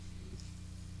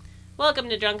Welcome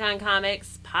to Drunk on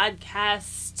Comics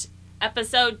podcast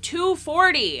episode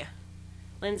 240.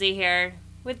 Lindsay here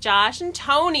with Josh and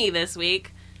Tony this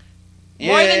week. Yay.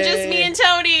 More than just me and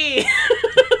Tony.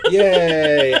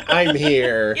 Yay! I'm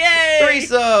here. Yay!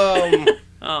 Threesome!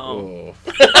 Oh.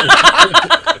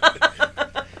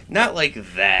 Not like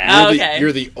that. Oh, okay.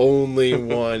 You're the only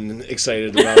one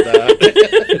excited about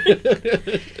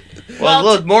that. Well, I was a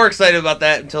little more excited about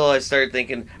that until I started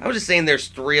thinking, I was just saying there's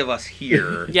three of us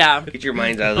here. Yeah. Get your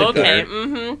minds out of the Okay. gutter.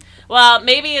 Mm-hmm. Well,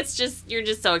 maybe it's just you're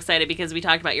just so excited because we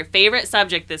talked about your favorite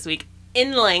subject this week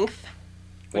in length.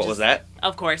 What was that?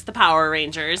 Of course, the Power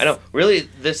Rangers. I know. Really,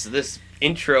 this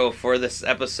intro for this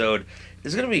episode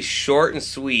is going to be short and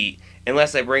sweet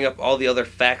unless I bring up all the other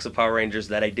facts of Power Rangers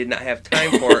that I did not have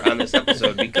time for on this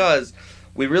episode because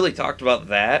we really talked about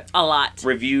that. A lot.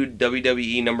 Reviewed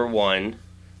WWE number 1.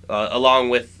 Along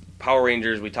with Power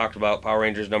Rangers, we talked about Power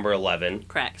Rangers number 11.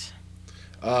 Correct.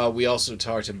 We also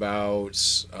talked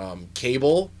about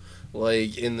Cable,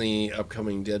 like in the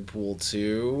upcoming Deadpool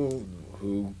 2,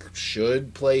 who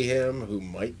should play him, who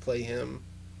might play him.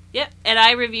 Yep, and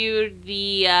I reviewed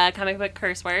the comic book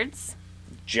curse words.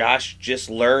 Josh just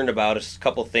learned about a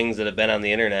couple things that have been on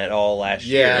the internet all last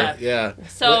year. Yeah.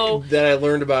 So that I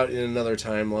learned about in another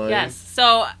timeline. yes.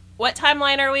 So what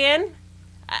timeline are we in?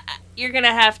 You're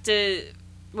gonna have to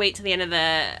wait to the end of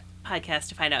the podcast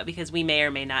to find out because we may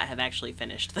or may not have actually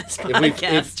finished this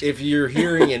podcast. If you're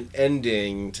hearing an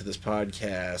ending to this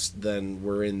podcast, then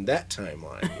we're in that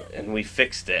timeline. And we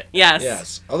fixed it. Yes.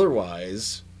 Yes.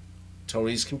 Otherwise,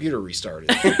 Tony's computer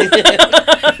restarted.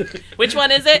 Which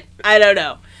one is it? I don't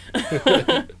know.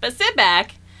 But sit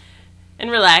back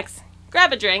and relax,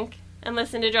 grab a drink, and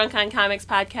listen to Drunk on Comics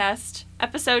podcast,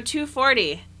 episode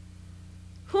 240.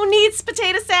 Who needs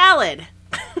potato salad?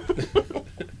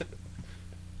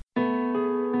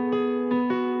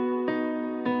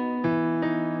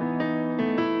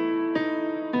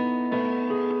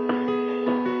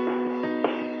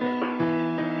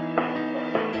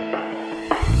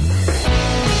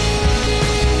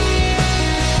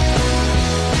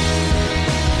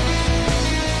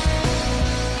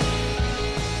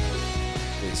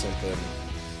 Something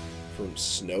from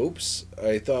Snopes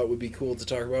I thought would be cool to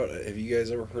talk about. Have you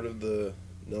guys ever heard of the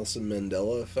Nelson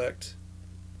Mandela effect?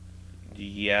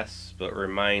 Yes, but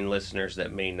remind listeners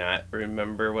that may not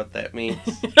remember what that means.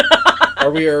 Are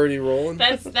we already rolling?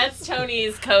 That's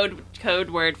Tony's code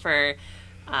word for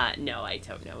no, I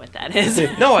don't know what that is.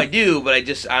 No, I do, but I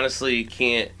just honestly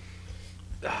can't.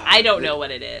 I don't know what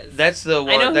it is. That's the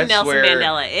one. I know who that's Nelson where,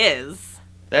 Mandela is.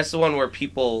 That's the one where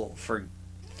people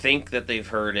think that they've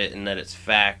heard it and that it's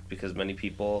fact because many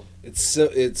people. It's you're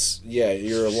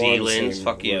along the Feelings, same,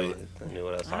 fuck you. right. I knew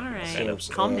what I was All talking about. right. Kind of.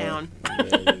 Snopes, Calm down.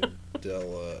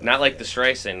 Mandela. Not like the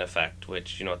Streisand effect,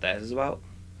 which you know what that is about.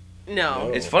 No.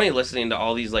 No. It's funny listening to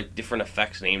all these like different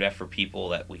effects named after people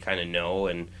that we kind of know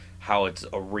and how it's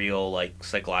a real like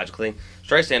psychological thing.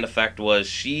 Streisand effect was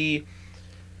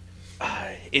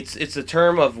it's a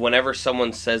term of whenever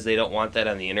someone says they don't want that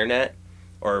on the internet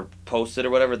or post it or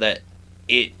whatever, that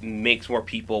it makes more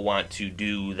people want to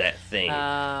do that thing.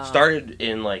 Started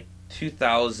in like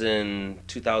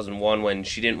 2001 when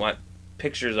she didn't want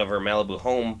pictures of her Malibu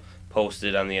home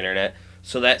posted on the internet.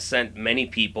 So that sent many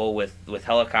people with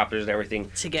helicopters and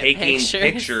everything To get taking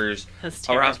pictures. That's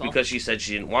of her house terrible. because she said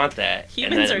she didn't want that.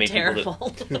 Humans it are made people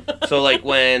terrible. So like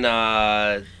when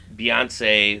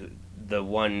Beyonce, the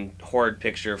one horrid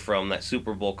picture from that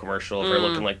Super Bowl commercial of her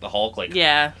looking like the Hulk,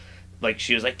 Yeah. like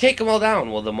she was like, take them all down.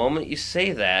 Well, the moment you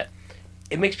say that,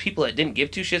 it makes people that didn't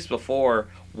give two shits before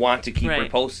want to keep Right.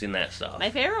 reposting that stuff. My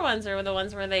favorite ones are the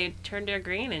ones where they turned her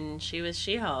green and she was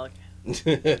She-Hulk. Do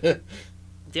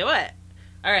it.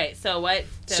 All right, so what?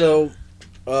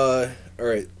 All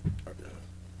right.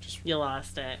 You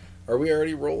lost it. Are we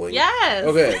already rolling? Yes.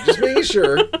 Okay, just making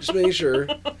sure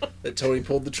that Tony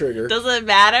pulled the trigger. Does it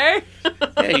matter?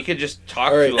 Yeah, you could just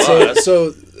talk All right, to us.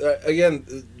 so again,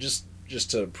 just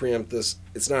to preempt this,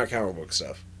 it's not comic book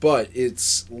stuff, but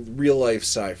it's real life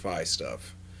sci-fi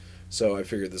stuff. So I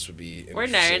figured this would be interesting. We're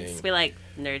nerds. We like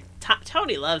nerds.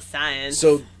 Tony loves science.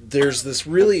 So there's this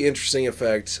really interesting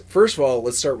effect. First of all,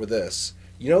 let's start with this.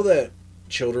 You know that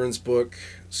children's book,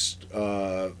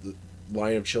 the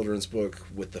line of children's book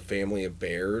with the family of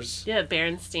bears? Yeah,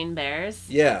 Berenstain Bears.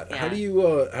 Yeah. Yeah. How do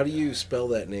you spell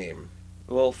that name?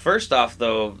 Well, first off,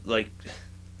 though, like,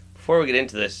 before we get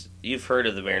into this, you've heard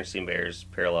of the Berenstain Bears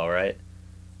parallel, right?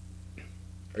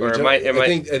 Or am I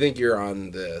think you're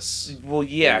on this. Well,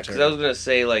 yeah, because I was gonna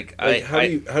say like How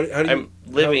do you I'm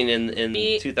living in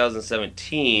Be-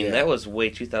 2017. Yeah. That was way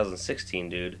 2016,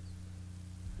 dude.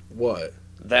 what?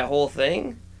 That whole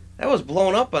thing, That was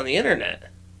blown up on the internet.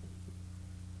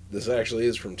 This actually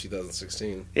is from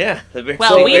 2016. Yeah.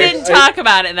 Well, we didn't talk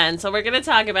about it then, so we're going to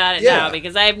talk about it now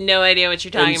because I have no idea what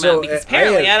you're talking about. Because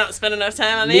apparently I don't spend enough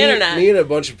time on the internet. Me and a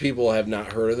bunch of people have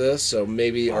not heard of this, so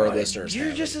maybe our listeners You're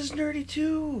haven't. just as nerdy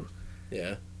too.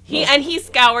 Yeah. He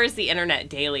scours the internet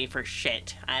daily for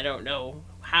shit. I don't know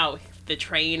how the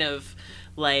train of,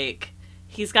 like,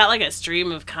 he's got like a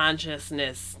stream of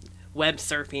consciousness web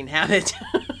surfing habit.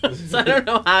 So I don't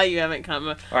know how you haven't come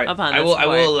upon this. I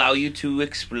will allow you to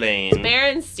explain.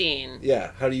 Berenstein.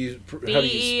 Yeah. How do you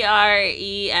Berenstein.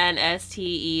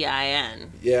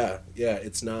 Yeah.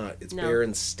 It's not. It's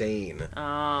Berenstain.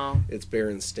 Oh. It's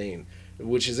Berenstain,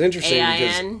 which is interesting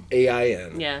AIN? because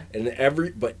AIN. Yeah. And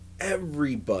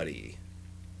everybody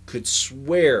could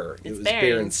swear it was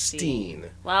Berenstein.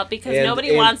 Well, because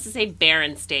nobody wants to say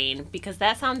Berenstain because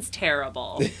that sounds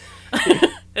terrible.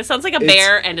 It sounds like a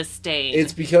bear and a stain.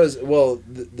 It's because, well,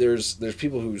 there's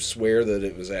people who swear that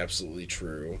it was absolutely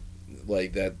true.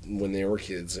 Like that when they were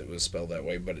kids it was spelled that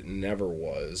way, but it never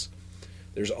was.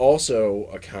 There's also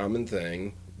a common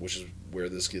thing, which is where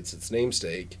this gets its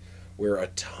namesake, where a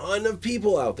ton of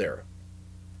people out there,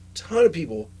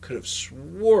 could have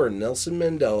sworn Nelson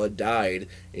Mandela died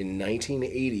in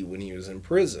 1980 when he was in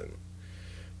prison.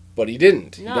 But he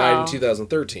didn't. He died in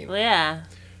 2013. Well, yeah.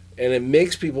 And it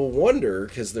makes people wonder,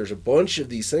 because there's a bunch of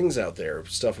these things out there,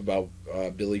 stuff about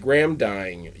Billy Graham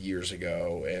dying years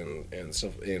ago, and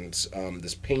stuff, and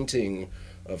this painting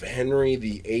of Henry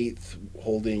VIII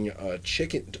holding a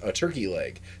turkey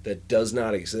leg that does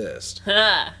not exist.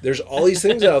 There's all these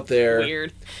things out there.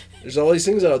 Weird. There's all these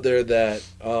things out there that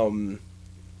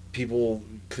people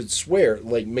could swear,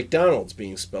 like McDonald's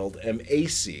being spelled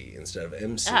MAC instead of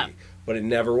MC, but it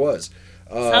never was.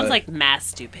 Sounds like mass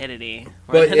stupidity.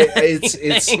 But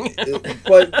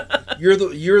but you're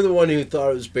the one who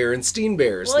thought it was Berenstein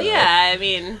Bears. Well, though. yeah, I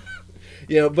mean,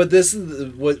 but this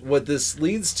is what this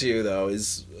leads to though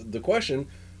is the question: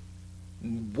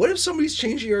 what if somebody's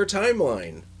changing our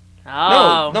timeline?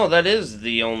 Oh, no, that is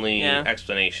the only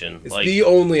explanation. It's the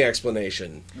only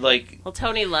explanation. Well,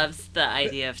 Tony loves the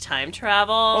idea of time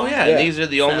travel. Oh yeah. These are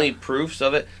the only proofs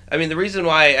of it. I mean, the reason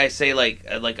why I say like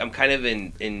I'm kind of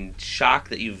in shock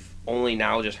that you've only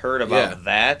now just heard about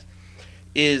that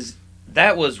is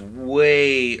that was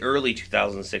way early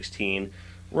 2016,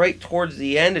 right towards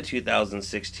the end of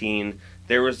 2016.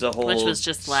 There was the whole, which was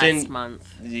just last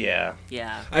month. Yeah.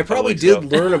 I probably did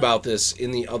learn about this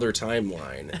in the other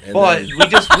timeline. And but we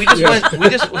just went.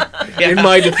 In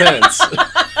my defense,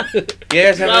 you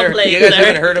guys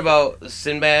haven't heard about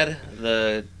Sinbad,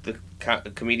 the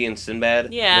comedian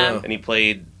Sinbad? Yeah. No. And he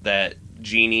played that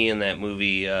genie in that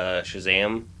movie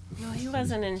Shazam. No, he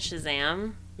wasn't in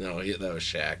Shazam. No, that was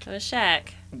Shaq. That was Shaq.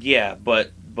 Yeah,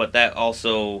 but that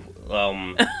also.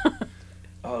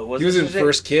 He was in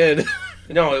First Kid.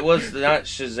 No, it was not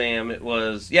Shazam. It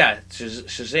was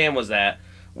Shazam was that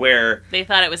where they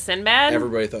thought it was Sinbad.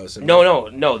 Everybody thought it was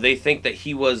Sinbad. No. They think that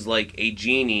he was like a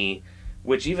genie,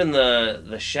 which even the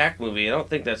Shaq movie, I don't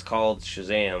think that's called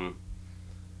Shazam.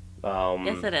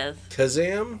 Yes, it is.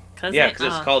 Kazam? Yeah,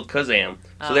 because it's called Kazam.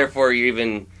 So therefore,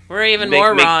 we're even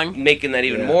more wrong. Making that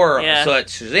even more. Yeah. So that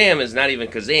Shazam is not even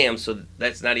Kazam. So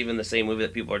that's not even the same movie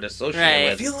that people are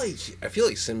associating with. I feel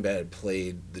like Sinbad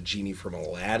played the genie from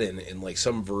Aladdin in like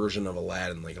some version of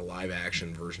Aladdin, like a live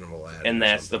action version of Aladdin. And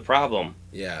that's the problem.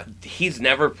 Yeah, he's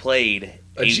never played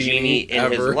a genie in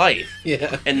ever. His life.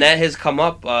 Yeah, and that has come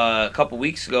up a couple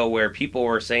weeks ago where people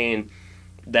were saying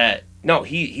that. No,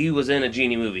 he was in a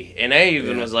genie movie. And I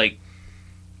even was like,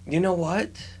 you know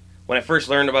what? When I first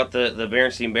learned about the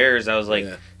Berenstein Bears, I was like,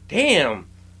 damn,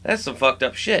 that's some fucked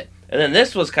up shit. And then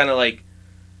this was kind of like,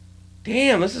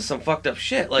 damn, this is some fucked up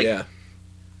shit. Like,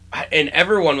 and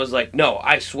everyone was like, no,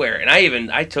 I swear. And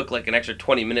I took like an extra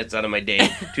 20 minutes out of my day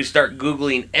to start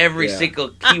Googling every single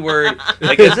keyword.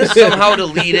 Like, is this somehow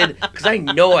deleted? Because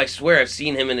I swear I've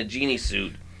seen him in a genie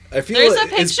suit. There's a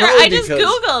picture. I just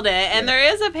Googled it, and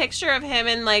there is a picture of him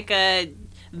in like a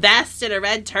vest and a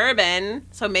red turban.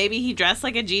 So maybe he dressed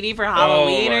like a genie for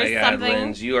Halloween or something.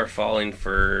 Linz, you are falling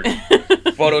for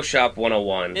Photoshop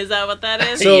 101. Is that what that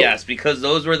is? Yes, because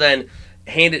those were then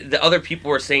handed. The other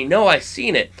people were saying, "No, I've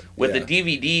seen it with the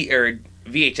DVD or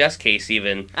VHS case,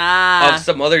 even of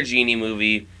some other genie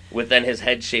movie with then his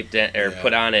head shaped or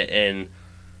put on it." And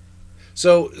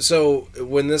so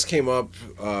when this came up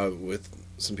with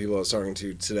some people I was talking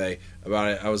to today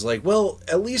about it, I was like, well,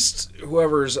 at least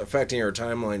whoever's affecting our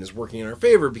timeline is working in our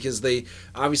favor because they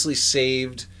obviously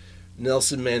saved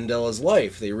Nelson Mandela's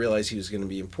life. They realized he was going to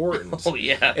be important. Oh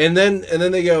yeah. And then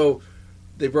they go,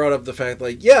 they brought up the fact,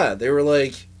 like, yeah, they were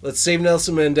like, let's save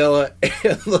Nelson Mandela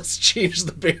and let's change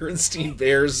the Berenstein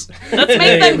Bears.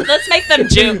 Let's make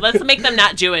them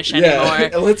not Jewish anymore. Yeah,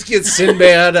 and let's get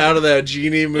Sinbad out of that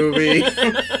genie movie.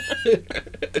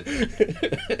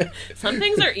 Some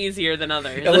things are easier than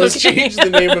others. And let's change the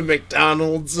name of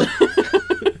McDonald's.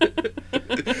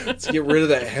 Let's get rid of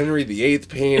that Henry VIII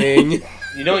painting.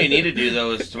 You know what you need to do,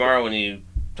 though, is tomorrow when you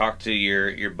talk to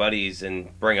your buddies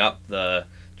and bring up the...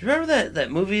 Do you remember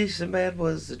that movie Sinbad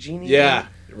was a genie? Yeah,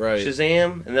 right.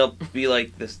 Shazam? And they'll be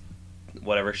like this,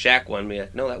 whatever, Shaq one, be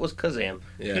like, no, that was Kazam.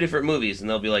 Yeah. 2 different movies. And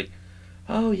they'll be like,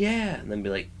 oh, yeah. And then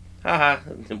be like, haha,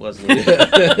 it wasn't.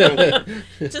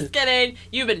 Just kidding.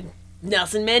 You've been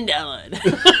Nelson Mandela.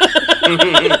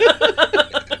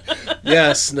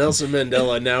 Yes, Nelson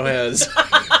Mandela now has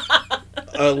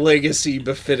a legacy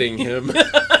befitting him.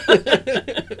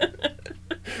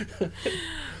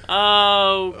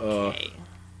 Okay.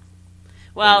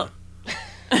 Well,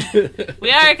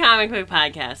 we are a comic book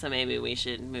podcast, so maybe we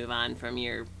should move on from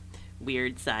your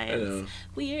weird science. I know.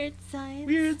 Weird science.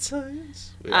 Weird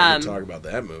science. We can talk about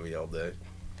that movie all day.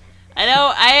 I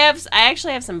know. I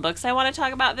actually have some books I want to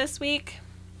talk about this week,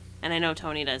 and I know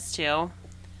Tony does too.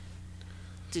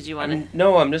 Did you want to?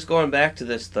 No, I'm just going back to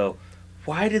this, though.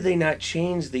 Why did they not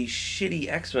change these shitty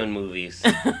X-Men movies?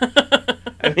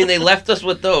 I mean, they left us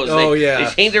with those. Oh, They yeah.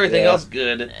 changed everything else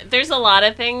good. There's a lot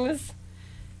of things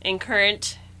in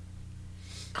current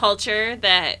culture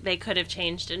that they could have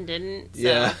changed and didn't. So,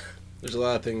 Yeah. There's a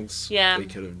lot of things yeah, they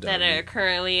could have done. that are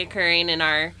currently occurring in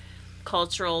our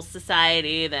cultural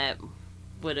society that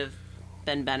would have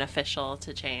been beneficial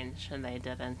to change, and they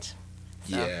didn't.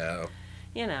 So, Yeah.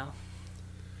 You know.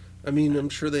 I mean, I'm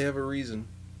sure they have a reason.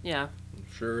 Yeah. I'm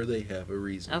sure they have a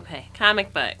reason. Okay.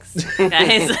 Comic books,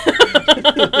 guys.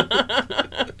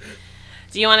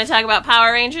 Do you want to talk about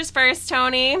Power Rangers first,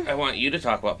 Tony? I want you to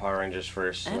talk about Power Rangers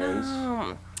first, I Linz.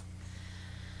 know.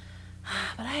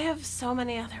 But I have so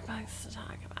many other books to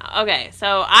talk about. Okay,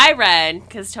 so I read,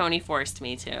 because Tony forced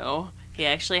me to. He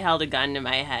actually held a gun to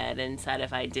my head and said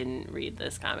if I didn't read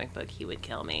this comic book, he would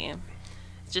kill me.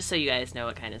 Just so you guys know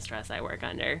what kind of stress I work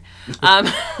under.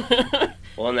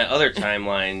 Well, in that other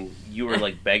timeline, you were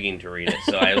like begging to read it,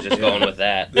 so I was just going with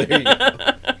that. There you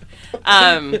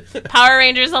go. Power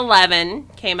Rangers 11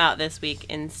 came out this week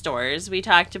in stores. We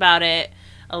talked about it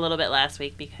a little bit last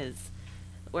week because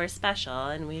we're special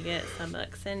and we get some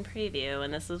books in preview,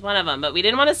 and this was one of them. But we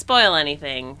didn't want to spoil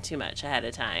anything too much ahead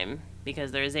of time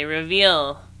because there's a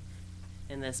reveal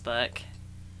in this book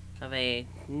of a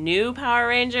new Power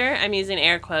Ranger. I'm using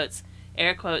air quotes,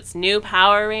 new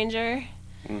Power Ranger.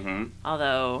 Mm-hmm.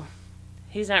 Although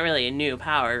he's not really a new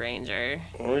Power Ranger.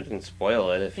 Well, we can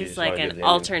spoil it if you He's just like want to an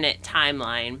alternate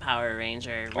timeline Power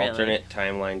Ranger, really. Alternate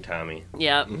timeline Tommy.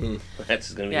 Yep. Mm-hmm.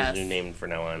 That's going to be Yes. his new name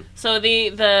from now on. So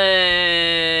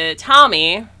the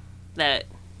Tommy that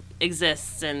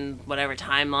exists in whatever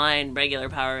timeline regular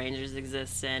Power Rangers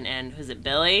exist in, and who's it,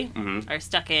 Billy, Mm-hmm. are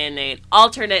stuck in an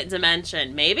alternate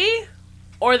dimension, maybe?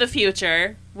 Or the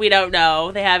future. We don't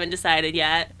know. They haven't decided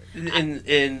yet.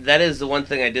 And that is the one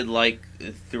thing I did like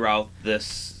throughout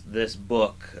this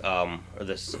book, or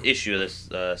this issue of this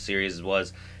series,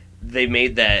 was they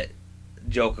made that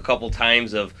joke a couple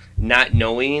times of not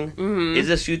knowing, is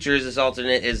this future, is this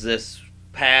alternate, is this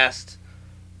past,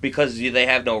 because they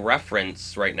have no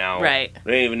reference right now. Right.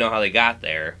 They don't even know how they got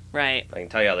there. Right. I can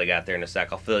tell you how they got there in a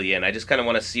sec. I'll fill you in. I just kind of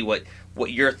want to see what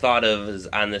your thought of is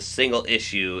on this single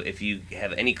issue, if you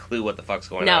have any clue what the fuck's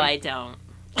going on. No, I don't.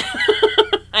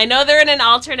 I know they're in an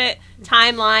alternate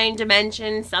timeline,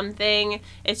 dimension, something.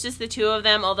 It's just the two of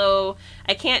them, although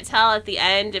I can't tell at the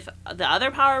end if the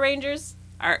other Power Rangers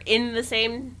are in the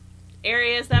same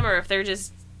area as them or if they're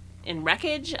just in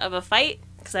wreckage of a fight,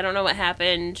 because I don't know what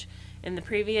happened in the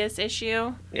previous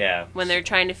issue Yeah. when they're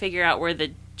trying to figure out where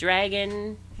the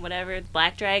dragon, whatever,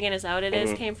 Black Dragon is what it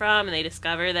is, came from, and they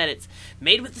discover that it's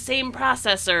made with the same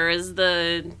processor as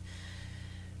the...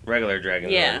 Regular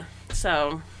Dragon. Yeah,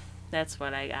 so that's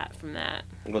what I got from that.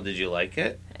 Well, did you like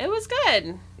it? It was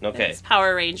good. Okay. It's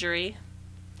Power Rangery.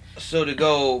 So to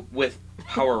go with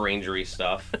Power Rangery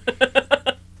stuff,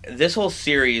 this whole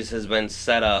series has been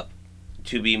set up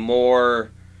to be more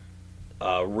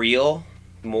real,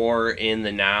 more in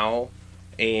the now,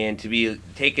 and to be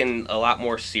taken a lot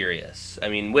more serious. I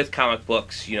mean, with comic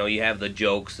books, you know, you have the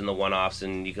jokes and the one-offs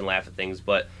and you can laugh at things,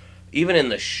 but even in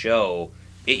the show,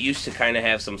 it used to kind of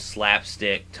have some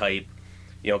slapstick type,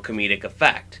 you know, comedic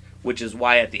effect, which is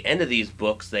why at the end of these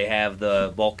books they have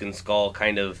the Vulcan Skull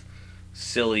kind of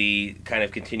silly kind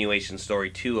of continuation story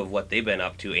too of what they've been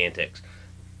up to, antics.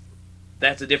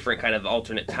 That's a different kind of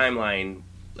alternate timeline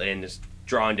and just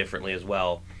drawn differently as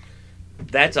well.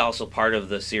 That's also part of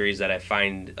the series that I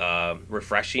find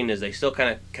refreshing, is they still kind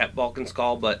of kept Bulk and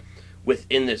Skull, but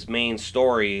within this main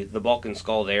story, the Bulk and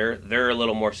Skull they're a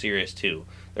little more serious too.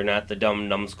 They're not the dumb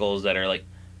numbskulls that are like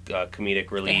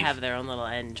comedic relief. They have their own little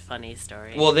end funny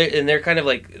story. Well, they're kind of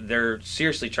like, they're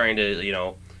seriously trying to, you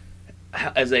know,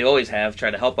 as they always have,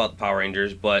 try to help out the Power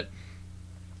Rangers, but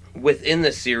within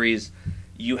this series,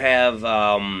 you have,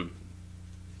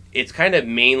 it's kind of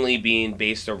mainly being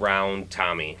based around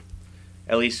Tommy.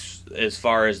 At least as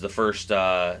far as the first,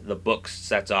 the book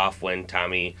sets off when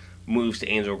Tommy moves to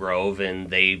Angel Grove and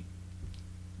they,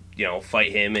 you know,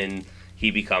 fight him and he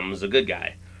becomes a good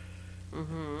guy.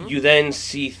 Mm-hmm. You then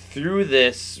see through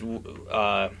this,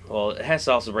 well, it has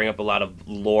to also bring up a lot of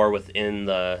lore within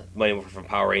the Mighty Morphin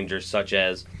Power Rangers, such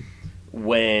as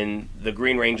when the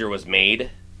Green Ranger was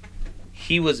made,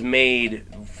 he was made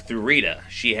through Rita.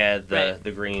 She had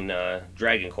the green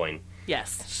dragon coin.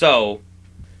 Yes. So,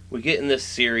 we get in this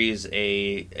series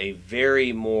a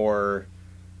very more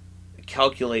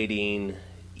calculating,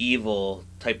 evil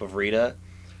type of Rita,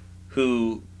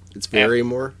 who... It's very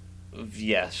more?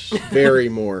 Yes. Very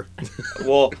more.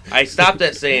 Well, I stopped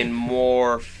at saying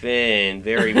morphin.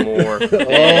 Very morphin.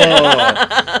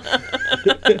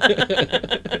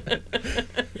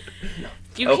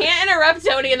 You can't interrupt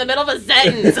Tony in the middle of a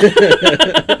sentence.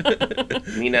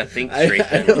 Me not think straight.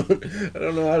 I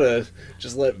don't know how to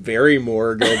just let very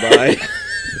more go by.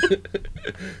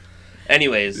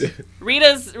 Anyways.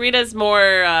 Rita's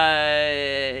more...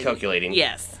 calculating.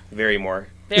 Yes. Very more.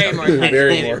 Very more.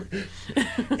 Very more.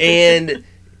 And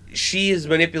she is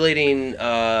manipulating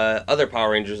other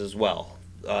Power Rangers as well.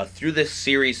 Through this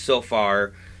series so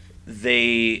far,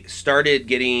 they started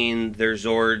getting their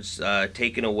Zords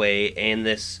taken away, and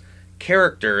this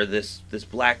character, this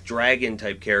black dragon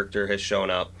type character, has shown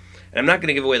up. And I'm not going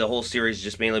to give away the whole series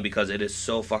just mainly because it is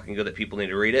so fucking good that people need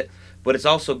to read it. But it's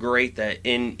also great that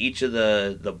in each of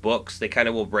the books, they kind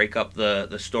of will break up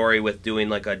the story with doing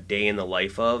like a day in the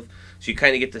life of. So you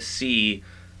kind of get to see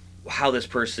how this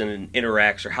person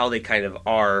interacts or how they kind of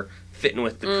are fitting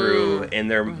with the crew and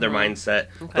their mindset.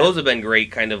 Okay. Those have been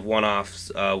great kind of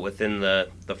one-offs within the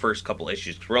first couple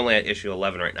issues. 'Cause we're only at issue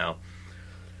 11 right now.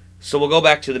 So we'll go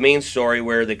back to the main story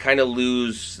where they kind of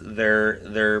lose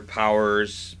their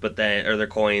powers, but then, or their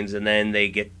coins, and then they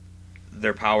get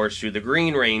their powers through the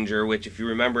Green Ranger, which if you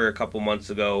remember a couple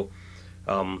months ago,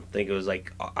 I think it was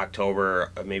like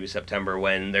October or maybe September,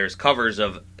 when there's covers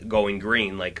of going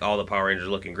green, like all the Power Rangers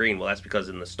looking green. Well, that's because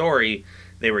in the story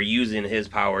they were using his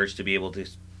powers to be able to,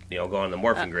 you know, go on the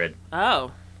morphin grid.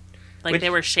 Oh, like they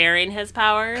were sharing his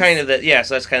powers? Kind of that, yeah.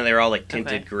 So that's kind of, they were all like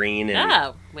tinted green. And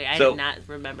oh, wait, I did not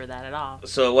remember that at all.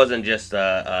 So it wasn't just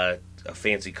a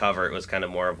fancy cover; it was kind of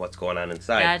more of what's going on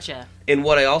inside. Gotcha. And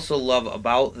what I also love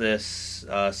about this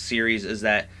series is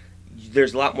that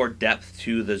there's a lot more depth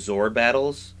to the Zord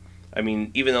battles. I mean,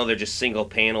 even though they're just single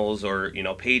panels or, you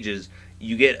know, pages,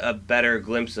 you get a better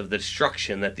glimpse of the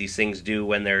destruction that these things do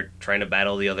when they're trying to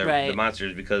battle the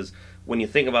monsters. Because when you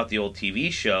think about the old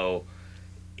TV show,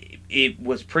 it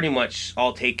was pretty much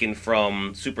all taken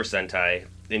from Super Sentai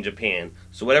in Japan.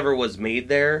 So whatever was made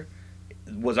there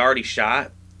was already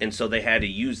shot, and so they had to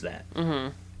use that. Mm-hmm.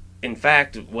 In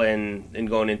fact, going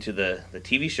into the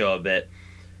TV show a bit,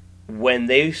 when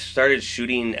they started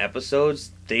shooting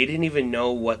episodes, they didn't even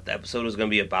know what the episode was going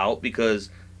to be about, because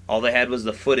all they had was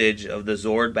the footage of the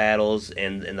Zord battles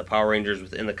and the Power Rangers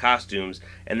within the costumes,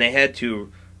 and they had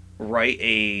to write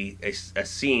a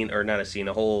scene, or not a scene,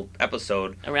 a whole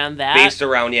episode around that, based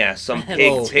around some pig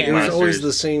monsters. It was always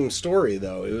the same story,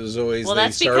 though. It was always they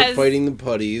start fighting the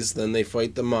putties, then they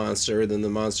fight the monster, then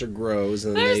the monster grows,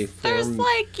 and they form. There's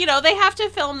like, you know, they have to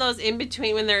film those in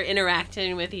between when they're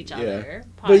interacting with each other.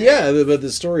 But but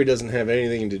the story doesn't have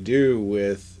anything to do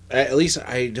with. At least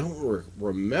I don't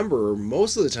remember.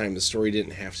 Most of the time, the story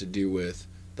didn't have to do with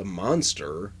the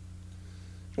monster.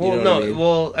 Well,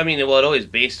 no. I mean? It always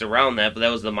based around that, but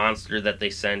that was the monster that they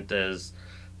sent as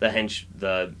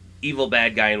the evil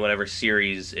bad guy in whatever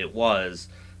series it was,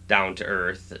 down to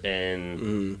Earth,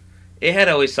 and it had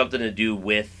always something to do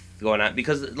with going on,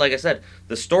 because, like I said,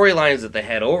 the storylines that they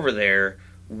had over there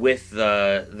with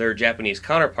their Japanese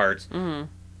counterparts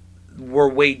were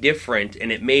way different, and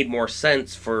it made more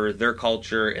sense for their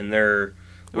culture and where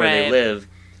they live.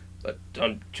 But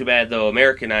too bad, though,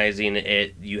 Americanizing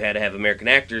it, you had to have American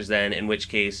actors then, in which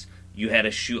case you had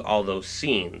to shoot all those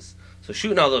scenes. So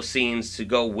shooting all those scenes to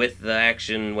go with the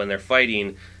action when they're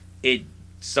fighting, it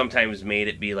sometimes made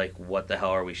it be like, what the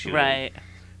hell are we shooting? Right.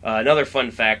 Another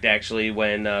fun fact, actually,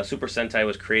 when Super Sentai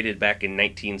was created back in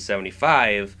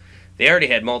 1975, they already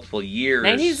had multiple years.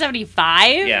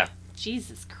 1975? Yeah.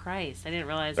 Jesus Christ! I didn't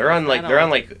realize They're it on was like that they're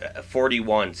on old. like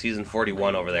 41, season 41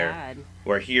 Oh my over there. God.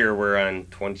 Where here we're on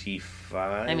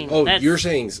 25. I mean, Oh, that's, you're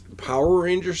saying Power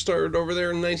Rangers started over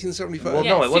there in 1975? Well, yeah,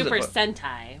 no, it wasn't, Super but-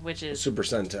 Sentai, which is Super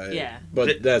Sentai. Yeah.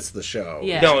 But that's the show.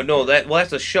 Yeah. No,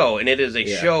 that's a show, and it is a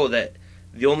Yeah. show that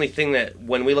the only thing that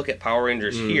when we look at Power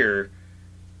Rangers Mm. here,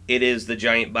 it is the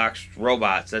giant box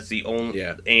robots. That's the only.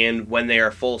 Yeah. And when they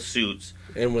are full suits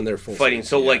And when they're full fighting, suits,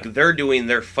 so yeah. like they're doing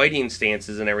their fighting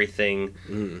stances and everything.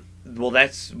 Mm. Well,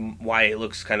 that's why it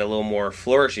looks kind of a little more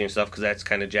flourishing and stuff, because that's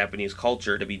kind of Japanese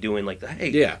culture to be doing like the hey,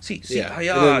 Yeah. see, Yeah.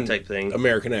 hiya And then type thing.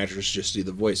 American actors just do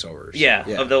the voiceovers. Yeah,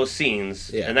 of those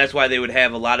scenes. Yeah. And that's why they would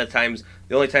have a lot of times,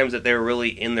 the only times that they were really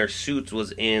in their suits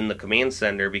was in the command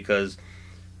center, because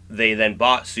they then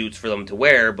bought suits for them to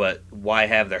wear, but why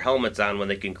have their helmets on when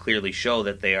they can clearly show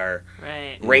that they are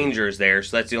right. Rangers there?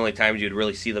 So that's the only times you'd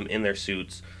really see them in their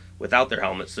suits without their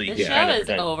helmets. So you This can show kind of is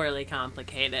pretend. overly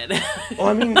complicated. Well,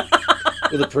 I mean,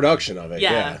 Well, the production of it,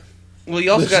 Yeah. yeah. well,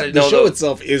 you also got to The know show though,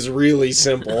 itself is really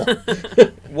simple.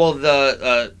 well,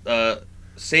 the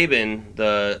Sabin,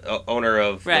 the owner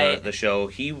of Right. the show,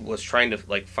 he was trying to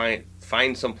like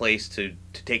find some place to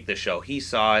take the show. He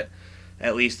saw it,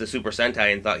 at least the Super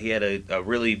Sentai, and thought he had a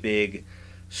really big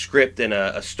script and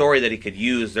a story that he could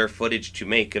use their footage to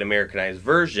make an Americanized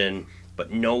version,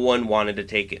 but no one wanted to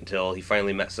take it until he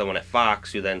finally met someone at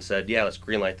Fox who then said, yeah, let's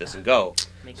greenlight this and go.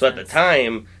 Makes So at the sense.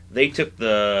 time, they took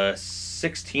the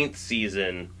 16th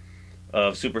season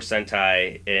of Super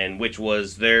Sentai, and which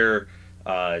was their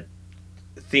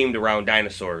themed around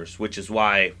dinosaurs, which is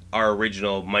why our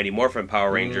original Mighty Morphin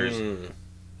Power Rangers Mm.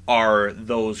 are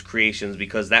those creations,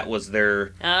 because that was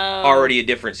their Oh. already a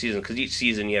different season, because each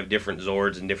season you have different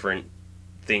Zords and different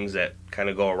things that kind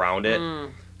of go around it.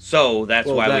 Mm. So that's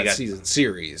Well, why that we got season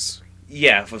series.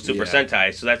 for Super Yeah.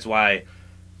 Sentai. So that's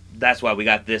why we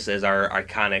got this as our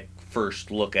iconic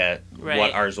first look at Right.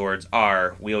 what our Zords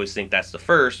are. We always think that's the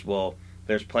first. Well,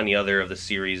 there's plenty other of the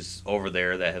series over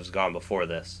there that has gone before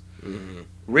this. Mhm.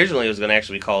 Originally, it was going to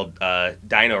actually be called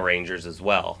Dino Rangers as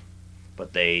well,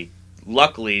 but they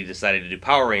luckily decided to do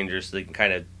Power Rangers, so they can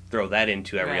kind of throw that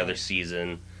into every Right. other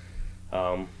season.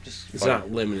 Just It's fun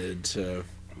not limited to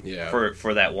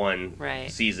for that one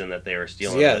Right. season that they were So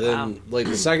stealing. yeah, it. then Wow. like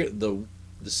the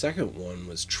second one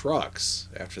was Trucks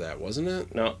after that, wasn't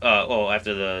it? No,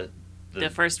 after The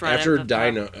first run After of the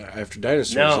after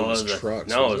Dinosaurs no, it was the, Trucks.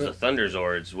 no, it was wasn't the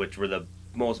Thunderzords, which were the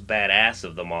most badass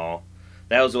of them all.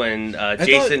 That was when I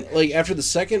Jason. thought, like after the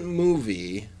second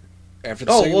movie, The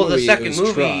second it was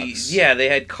movie, Trucks, yeah, they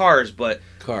had cars, but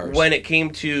cars. when it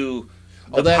came to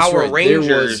the that's Power right.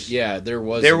 Rangers, there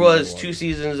was there another was one. 2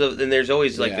 seasons of, and there's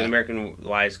always like Yeah. the American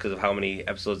wise because of how many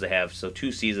episodes they have, so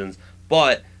 2 seasons.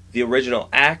 But the original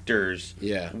actors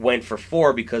Yeah, went for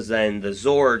 4, because then the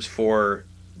Zords for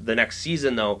the next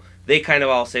season, though, they kind of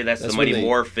all say that's the That's Mighty when they-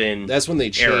 Morphin. that's when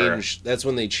they Error. changed. That's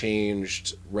when they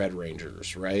changed Red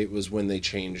Rangers, right? Was when they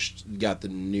got the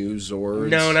new Zords.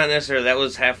 No, not necessarily. That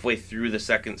was halfway through the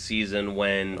second season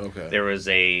when Okay. there was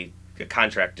a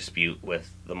contract dispute with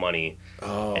the money,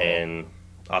 Oh, and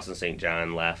Austin St.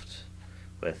 John left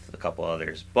with a couple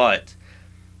others. But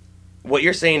what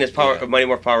you're saying is Yeah. Mighty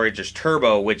Morphin Power Rangers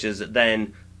Turbo, which is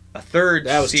then a third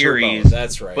that was series. Turbo.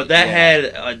 That's right. But that yeah. had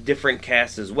a different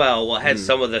cast as well. Well, it had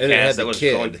some of the And it had cast the that was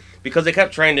kid. going, because they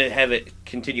kept trying to have it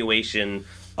continuation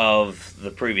of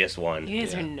the previous one. You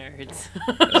guys Yeah. are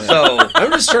nerds. So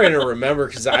I'm just trying to remember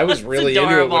because I was really into it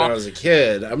when adorable. I was a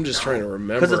kid. I'm just trying to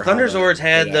remember because the how Thunderzords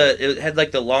had yeah. it had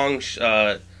like the long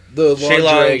the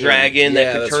Shenlong dragon that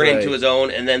Yeah, could that's turn into right. his own,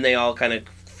 and then they all kind of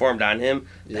formed on him.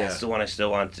 Yeah. That's the one I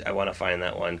still want. I want to find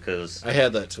that one because I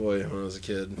had that toy when I was a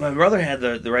kid. my brother had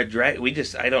the red dragon.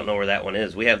 I don't know where that one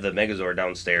is. We have the Megazord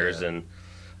downstairs. Yeah. And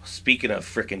speaking of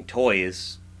freaking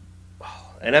toys,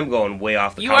 and I'm going way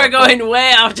off the. You are comic book, going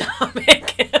way off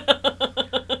topic.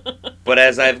 But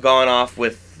as I've gone off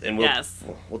with, and Yes.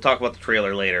 we'll talk about the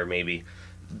trailer later, maybe.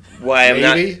 Why I'm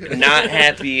Maybe? not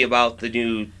happy about the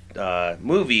new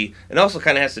movie, and also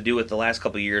kind of has to do with the last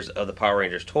couple of years of the Power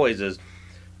Rangers toys. Is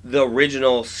the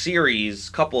original series,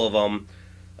 couple of them,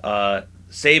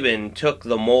 Sabin took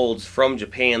the molds from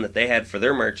Japan that they had for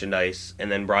their merchandise,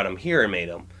 and then brought them here and made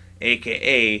them,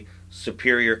 aka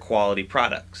superior quality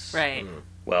products. Right.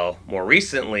 Well, more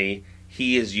recently,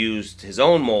 he has used his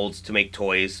own molds to make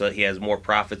toys, so that he has more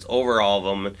profits over all of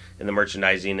them in the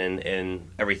merchandising and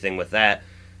everything with that.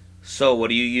 So what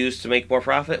do you use to make more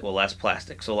profit? Well, less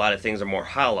plastic. So a lot of things are more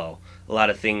hollow. A lot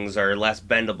of things are less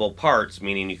bendable parts,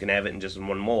 meaning you can have it in just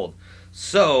one mold.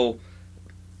 So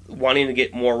wanting to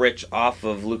get more rich off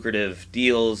of lucrative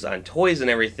deals on toys and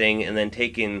everything, and then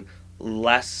taking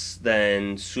less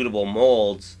than suitable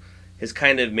molds, has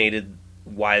kind of made it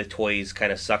why the toys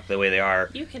kind of suck the way they are.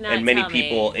 You cannot and many tell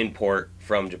people me import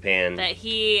from Japan. that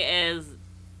he is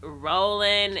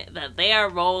that they are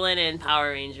rolling in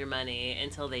Power Ranger money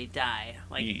until they die.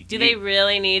 Like, do they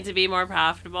really need to be more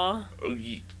profitable?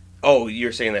 Oh,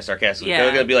 you're saying that sarcastically. Yeah.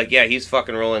 They're going to be like, yeah, he's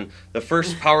fucking rolling. The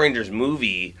first Power Rangers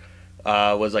movie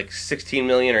was like 16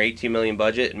 million or 18 million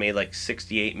budget and made like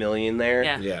 68 million there.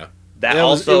 Yeah. Yeah. That it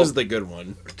also was the good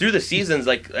one. through the seasons,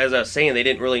 like as I was saying, they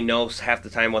didn't really know half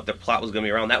the time what the plot was going to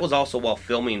be around. That was also while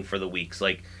filming for the weeks.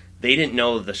 Like they didn't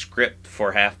know the script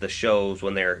for half the shows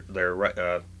when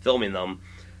they're filming them.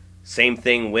 Same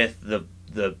thing with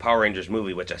the Power Rangers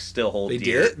movie, which I still hold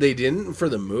dear. They didn't for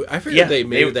the movie. I figured they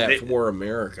made that for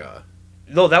America.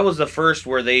 No, that was the first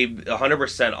where they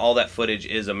 100% all that footage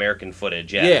is American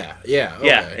footage. Yeah. Okay.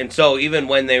 Yeah, and so even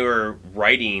when they were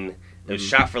writing, it was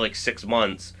shot for like 6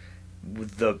 months.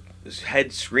 The head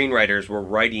screenwriters were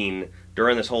writing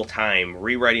during this whole time,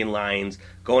 rewriting lines,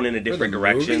 going into different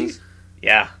directions. Movie?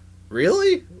 Yeah,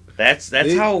 Really? that's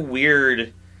how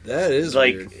weird. That is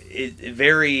like weird. it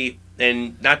very,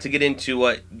 and not to get into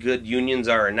what good unions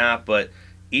are or not, but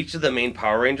each of the main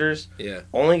Power Rangers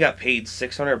only got paid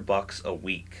 $600 a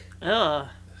week. Ugh.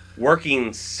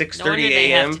 Working 6:30 No wonder they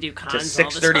have a.m. to do to cons all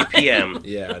the 6:30 time. p.m.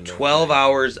 Yeah. No. 12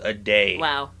 hours a day.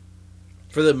 Wow.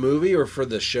 For the movie or for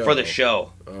the show? For the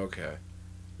show. Okay.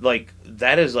 Like,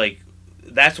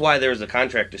 that's why there was a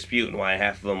contract dispute and why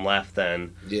half of them left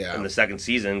then in the second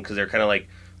season, because they're kind of like,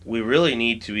 we really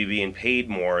need to be being paid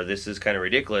more. This is kind of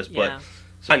ridiculous. Yeah. But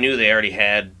so I knew they already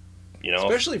had,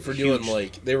 especially for doing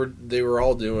like they were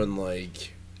all doing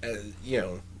like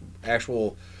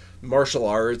actual martial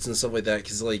arts and stuff like that,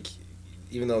 because like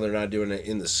even though they're not doing it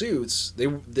in the suits,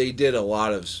 they did a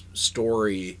lot of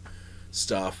story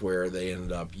stuff where they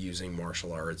ended up using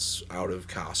martial arts out of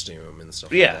costume and stuff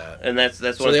like that. And that's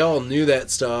so what they all knew that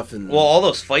stuff. And well, all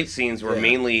those fight scenes were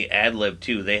mainly ad-lib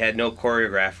too. They had no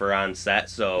choreographer on set,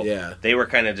 so they were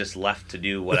kind of just left to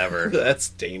do whatever. That's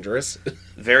dangerous.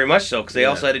 Very much so, because they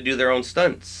also had to do their own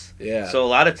stunts. Yeah. So a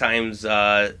lot of times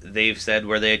they've said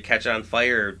where they'd catch on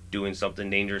fire doing something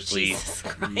dangerously. Jesus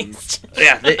Christ.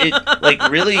 Yeah,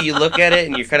 like really, you look at it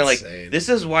and you're kind of like, insane. this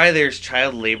is why there's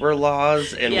child labor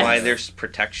laws and why there's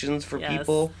protections for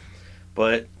people.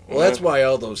 But well, that's why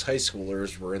all those high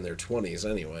schoolers were in their 20s,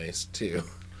 anyways, too.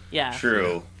 Yeah.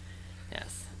 True.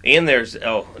 Yes. And there's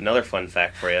another fun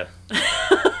fact for you.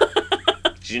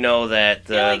 Did you know that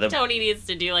Tony needs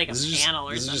to do like a panel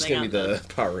or something? This is just gonna be the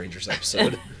Power Rangers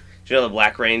episode. Did you know the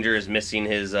Black Ranger is missing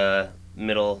his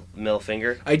middle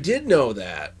finger? I did know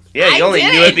that. Yeah, you only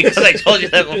knew it because I told you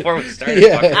that before we started.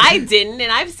 I didn't,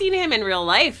 and I've seen him in real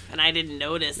life, and I didn't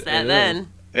notice that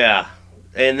then. Yeah,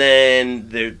 and then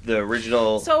the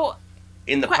original. So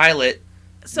in the pilot,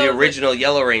 the original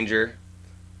Yellow Ranger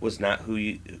was not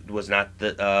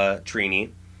the Trini.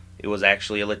 It was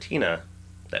actually a Latina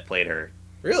that played her.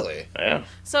 Really? Yeah.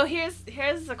 So here's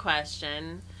the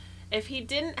question: if he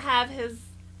didn't have his,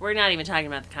 we're not even talking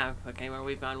about the comic book anymore.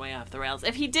 We've gone way off the rails.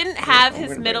 If he didn't have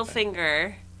his middle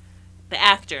finger, the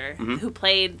actor who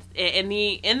played in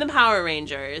the Power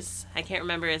Rangers, I can't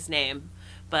remember his name,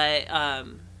 but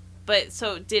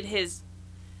so did his,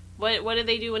 what did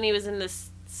they do when he was in the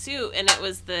suit and it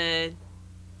was the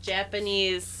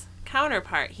Japanese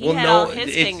counterpart? He had all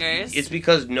his fingers. It's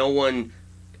because no one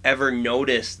ever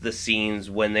noticed the scenes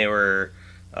when they were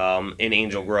in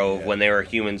Angel Grove when they were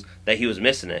humans that he was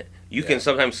missing it. You can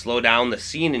sometimes slow down the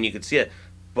scene and you could see it,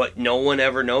 but no one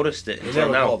ever noticed it until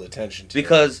never now. Called attention to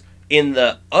because in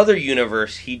the other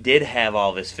universe he did have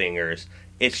all of his fingers.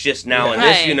 It's just now in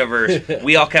this universe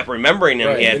we all kept remembering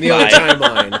him. He had in the five. other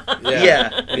timeline.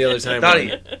 Yeah. In the other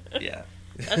timeline. Yeah.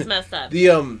 That's messed up.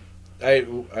 The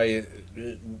I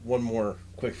one more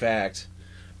quick fact.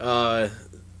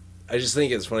 I just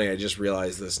think it's funny. I just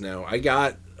realized this now. I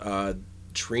got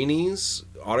Trini's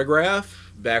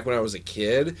autograph back when I was a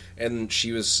kid, and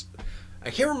she was. I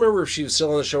can't remember if she was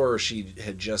still on the show or if she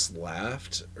had just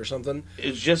left or something. It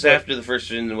was just after the first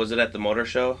season. Was it at the motor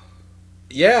show?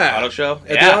 Yeah. Auto show?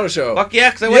 At the auto show. Fuck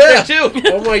yeah, because I went there too.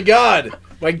 Oh my god.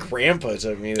 My grandpa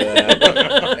took me to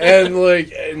that.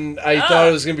 and I thought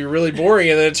it was going to be really boring,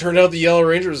 and then it turned out the Yellow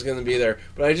Ranger was going to be there.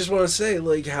 But I just want to say,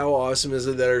 like, how awesome is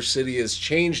it that our city has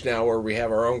changed now where we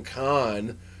have our own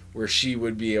con where she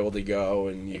would be able to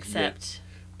go.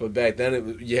 But back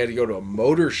then, you had to go to a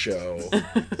motor show.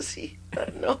 See,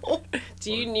 no.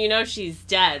 Do you know she's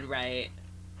dead, right?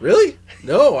 Really?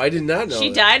 No, I did not know She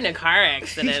that. died in a car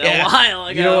accident a while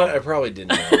ago. You know what? I probably didn't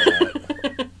know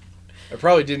that. I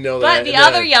probably didn't know that. But the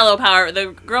other Yellow Power,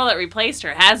 the girl that replaced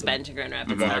her, has been to Grand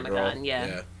Rapids Comic Con.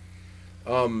 Yeah.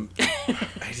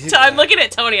 So I'm looking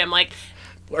at Tony. I'm like,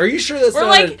 are you sure that's we're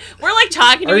not like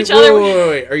talking to each other.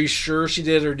 Wait. Are you sure she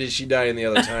did, or did she die in the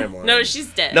other timeline? No,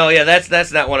 she's dead. No, yeah,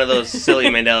 that's not one of those silly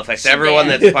Mandela effects. She Everyone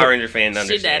did. that's a Power Ranger fan She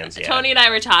understands. did. Yeah. Tony and I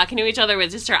were talking to each other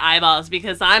with just our eyeballs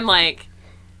because I'm like,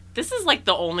 this is like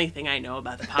the only thing I know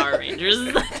about the Power Rangers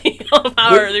is that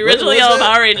the original Yellow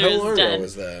Power Ranger How is long dead. ago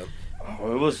was that?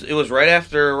 Oh, it was right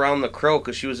after around the Crow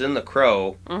because she was in the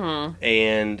Crow,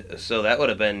 and so that would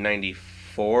have been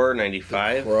 94,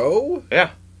 95. The Crow?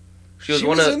 Yeah, she was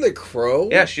in the Crow.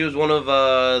 Yeah, she was one of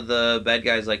the bad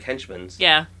guys like henchmen.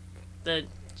 Yeah, the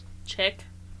chick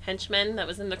henchman that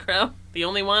was in the Crow, the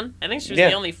only one. I think she was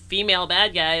the only female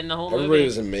bad guy in the whole movie. Everybody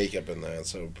was in makeup in that,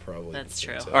 so probably That's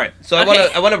true. All right, so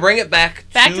Okay. I want to bring it back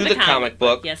to the comic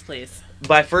book. Yes, please.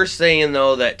 By first saying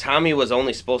though that Tommy was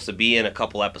only supposed to be in a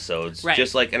couple episodes, Right.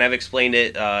 just like, and I've explained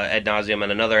it ad nauseum in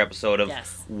another episode of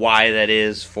Yes. why that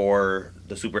is for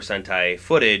the Super Sentai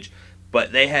footage,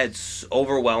 but they had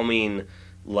overwhelming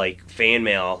like fan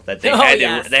mail that they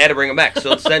had to bring him back.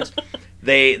 So since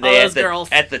they those girls.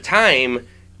 at the time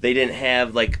they didn't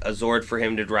have like a Zord for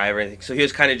him to drive or anything, so he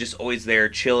was kind of just always there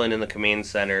chilling in the command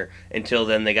center until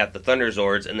then they got the Thunder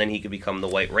Zords, and then he could become the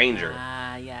White Ranger.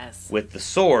 Ah, yes. With the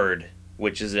sword,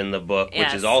 which is in the book, which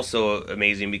Yes. is also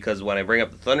amazing because when I bring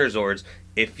up the Thunder Zords,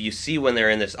 if you see when they're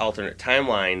in this alternate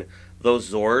timeline,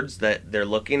 those Zords that they're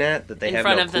looking at that they in have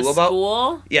front no of clue the about,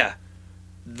 school. yeah,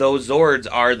 those Zords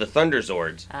are the Thunder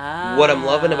Zords. Ah. What I'm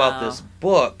loving about this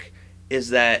book is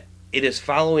that it is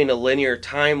following a linear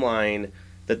timeline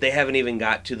that they haven't even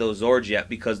got to those Zords yet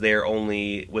because they're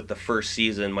only with the first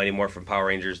season Mighty Morphin Power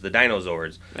Rangers, the Dino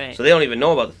Zords. Right. So they don't even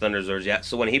know about the Thunder Zords yet.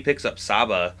 So when he picks up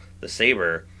Saba, the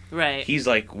Saber, Right. he's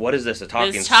like, what is this, a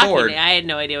talking It's talking. sword? I had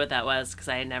no idea what that was because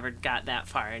I had never got that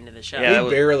far into the show. Yeah,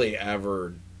 We barely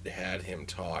ever had him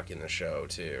talk in the show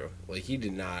too. Like he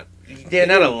did not. Yeah,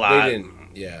 not a lot. They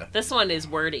didn't. Yeah. This one is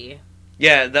wordy.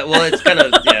 Yeah, it's kind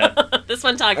of, yeah. This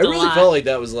one talked I really a lot. felt like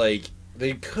that was like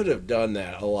they could have done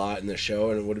that a lot in the show,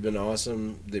 and it would have been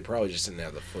awesome. They probably just didn't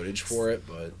have the footage for it,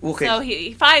 but Okay. So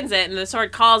he finds it, and the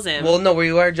sword calls him. Well, no, we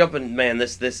are jumping. Man,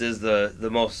 this is the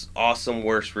most awesome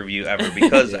worst review ever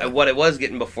because Yeah. what I was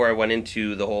getting before I went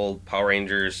into the whole Power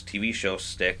Rangers TV show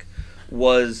stick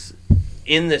was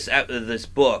in this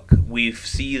book we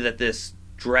see that this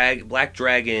black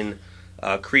dragon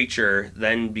creature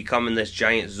then becoming this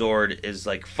giant Zord is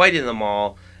like fighting them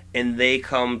all, and they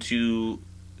come to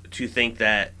think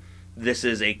that this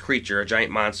is a creature, a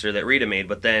giant monster that Rita made,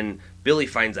 but then Billy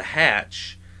finds a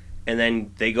hatch, and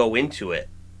then they go into it.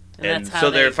 And that's how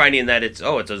so they're finding that it's a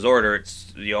Zord, or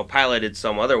it's piloted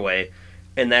some other way,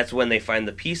 and that's when they find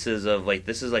the pieces of like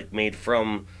this is like made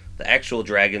from the actual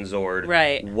Dragon Zord.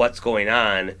 Right. What's going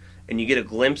on, and you get a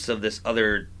glimpse of this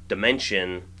other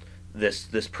dimension, this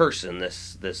person,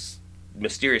 this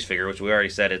mysterious figure, which we already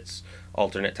said it's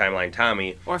alternate timeline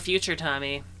Tommy or future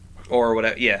Tommy. or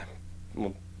whatever. Yeah,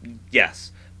 well,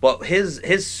 yes, but his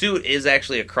suit is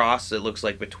actually a cross. It looks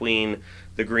like between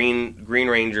the Green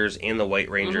Rangers and the White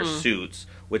Rangers suits,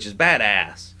 which is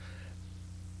badass.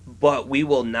 But we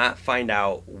will not find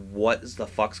out what the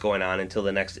fuck's going on until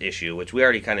the next issue, which we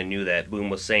already kind of knew that. Boom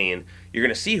was saying, you're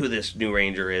going to see who this new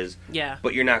Ranger is, Yeah.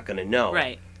 but you're not going to know.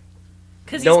 Right.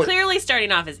 Because No he's one- clearly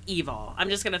starting off as evil. I'm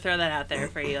just going to throw that out there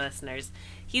for you listeners.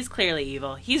 He's clearly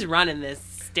evil. He's running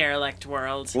this derelict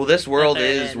world. Well, this world that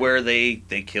they're is in. where they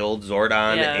killed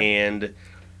Zordon, Yeah. and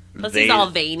Plus, they... he's all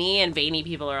veiny, and veiny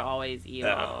people are always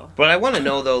evil. But I want to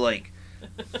know, though, like...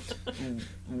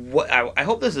 what I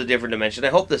hope this is a different dimension. I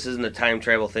hope this isn't a time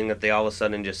travel thing that they all of a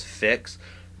sudden just fix.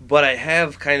 But I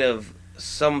have kind of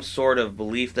some sort of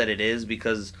belief that it is,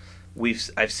 because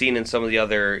I've seen in some of the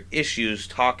other issues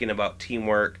talking about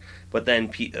teamwork, but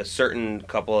then a certain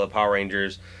couple of Power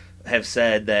Rangers have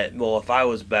said that, well, if I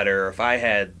was better, if I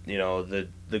had,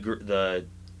 the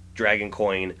Dragon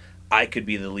Coin, I could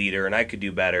be the leader and I could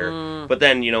do better. But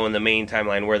then, in the main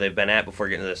timeline where they've been at before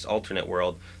getting to this alternate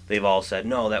world, they've all said,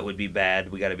 no, that would be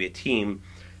bad. We got to be a team.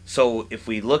 So if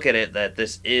we look at it that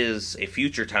this is a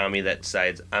future Tommy that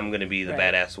decides I'm going to be the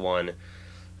badass one,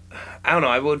 I don't know.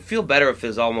 I would feel better if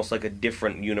it's almost like a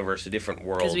different universe, a different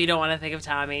world. Because we don't want to think of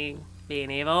Tommy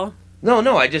being evil.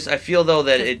 No. I feel though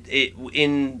that it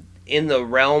in the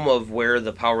realm of where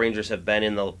the Power Rangers have been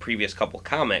in the previous couple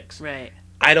comics, Right.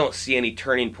 I don't see any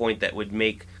turning point that would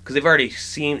make, because they've already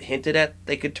hinted at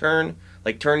they could turn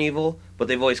evil, but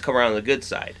they've always come around on the good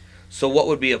side. So what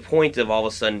would be a point of all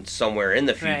of a sudden somewhere in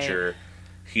the future,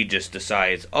 he just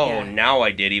decides, now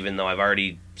I did, even though I've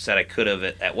already said I could have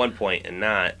at one point and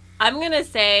not. I'm going to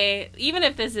say, even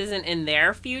if this isn't in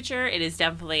their future, it is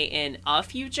definitely in a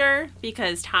future,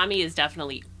 because Tommy is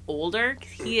definitely older.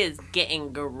 He is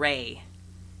getting gray.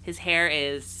 His hair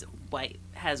is white,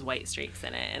 has white streaks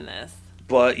in it in this.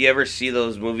 But you ever see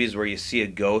those movies where you see a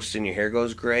ghost and your hair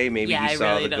goes gray? Maybe Yeah, he I saw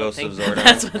really the don't ghost think of Zordon.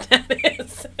 that's what that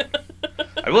is.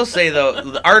 I will say, though,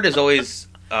 the art is always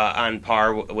on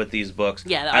par with these books.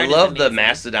 Yeah, the I art is love the amazing.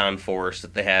 Mastodon Force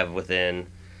that they have within,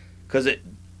 because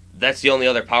that's the only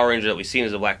other Power Ranger that we've seen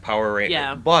is a Black Power Ranger.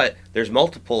 Yeah. But there's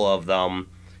multiple of them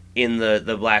in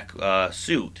the black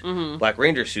suit, Black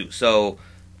Ranger suit. So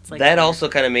It's like that weird. also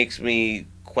kind of makes me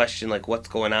question, like, what's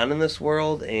going on in this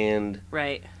world. And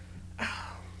Right.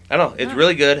 I don't know. It's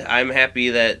really good. I'm happy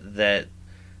that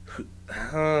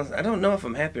I don't know if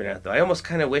I'm happy or not, though. I almost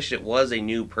kind of wish it was a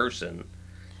new person,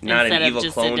 not Instead an evil of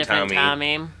just clone a different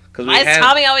Tommy. Because Why has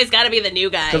Tommy always got to be the new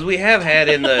guy? Because we have had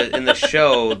in the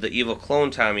show the evil clone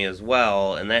Tommy as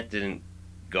well, and that didn't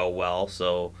go well.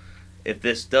 So if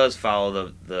this does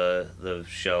follow the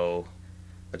show,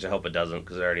 which I hope it doesn't,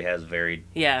 because it already has varied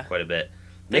Yeah. quite a bit,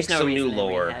 There's make some new reason to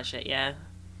lore. rehash it, yeah.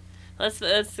 Let's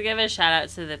give a shout out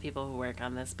to the people who work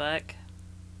on this book.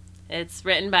 It's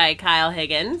written by Kyle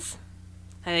Higgins.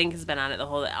 I think has been on it the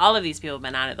whole. All of these people have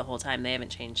been on it the whole time. They haven't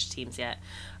changed teams yet.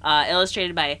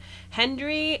 Illustrated by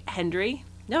Hendry.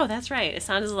 No, that's right. It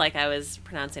sounded like I was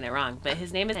pronouncing it wrong, but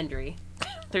his name is Hendry.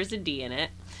 There's a D in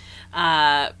it.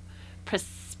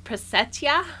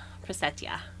 Presetia.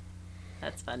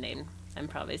 That's a fun name. I'm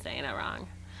probably saying it wrong.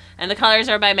 And the colors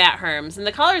are by Matt Herms. And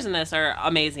the colors in this are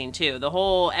amazing, too.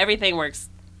 Everything works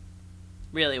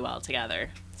really well together.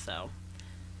 So,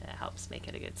 it helps make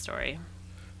it a good story.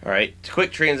 All right,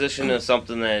 quick transition to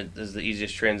something that is the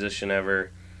easiest transition ever.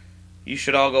 You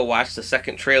should all go watch the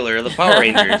second trailer of the Power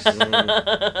Rangers.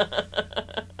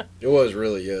 It was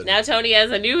really good. Now Tony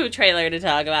has a new trailer to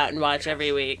talk about and watch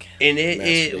every week. And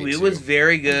Masturbate it too. was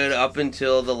very good up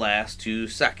until the last 2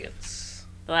 seconds.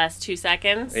 The last 2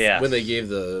 seconds? Yeah. When they gave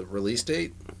the release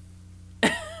date?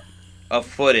 Of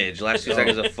footage. Last 2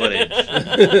 seconds of footage.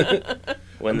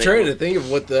 When I'm trying to think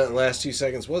of what the last 2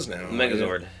 seconds was now.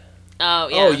 Megazord. Oh,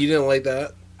 yeah. Oh, you didn't like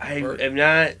that? I am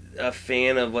not a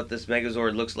fan of what this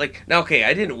Megazord looks like. Now, okay,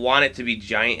 I didn't want it to be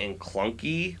giant and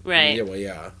clunky, Right. Yeah, well,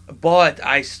 yeah. but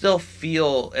I still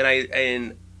feel,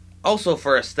 and also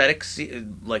for aesthetics,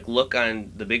 like look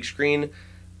on the big screen,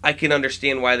 I can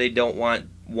understand why they don't want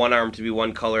one arm to be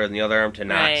one color and the other arm to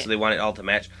not, Right. so they want it all to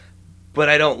match. But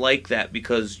I don't like that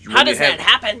because How does that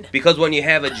happen? Because when you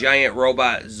have a giant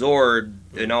robot Zord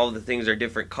and all the things are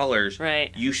different colors,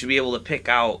 Right. you should be able to pick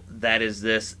out that is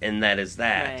this and that is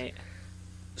that. Right.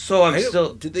 So I'm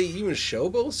still. Did they even show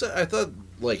both sides? I thought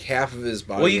like half of his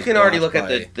body. Well, you was can already blocked look at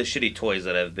by- the shitty toys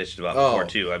that I've bitched about before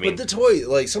too. I mean, but the toy,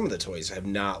 like some of the toys, have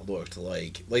not looked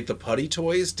like the putty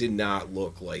toys did not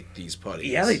look like these putties.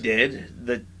 yeah, they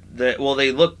did. Well,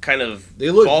 they look kind of They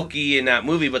look- bulky in that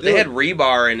movie, but they had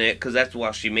rebar in it because that's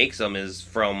why she makes them is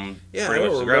from Yeah, I pretty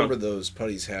much don't the remember ground. those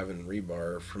putties having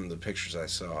rebar from the pictures I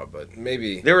saw, but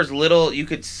maybe. There was little you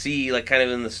could see like kind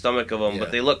of in the stomach of them, Yeah.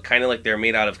 but they look kind of like they're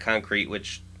made out of concrete,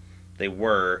 which they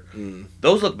were. Mm.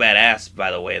 Those look badass,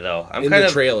 by the way. Though I'm In kind the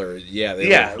of trailer, yeah, they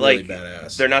yeah, look really like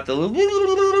badass. they're not the.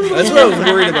 That's what I was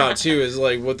worried about too. Is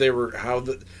like what they were,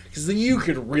 because you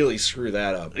could really screw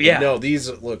that up. Yeah. No, these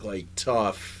look like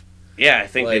tough. Yeah, I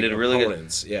think like, they did a really good.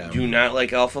 opponents. Yeah. Do not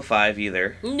like Alpha 5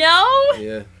 either. No?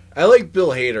 Yeah. I like Bill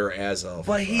Hader as Alpha.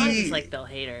 But I he just like Bill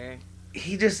Hader.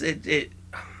 he just it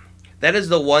that is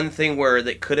the one thing where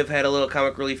they could have had a little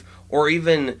comic relief, or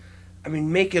even, I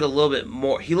mean, make it a little bit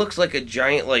more. He looks like a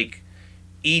giant like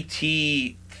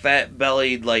E.T. fat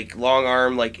bellied like long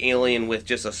arm like alien with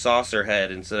just a saucer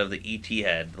head instead of the E.T.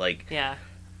 head. Like Yeah.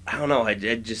 I don't know. It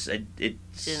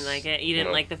Didn't like it. You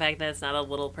didn't like the fact that it's not a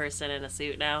little person in a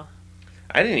suit now?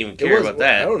 I didn't even It care was- about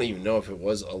that. I don't even know if it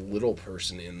was a little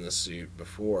person in the suit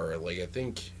before. Like, I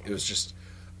think it was just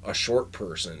a short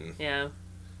person, Yeah.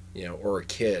 or a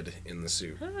kid in the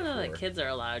suit. I don't know that before. kids are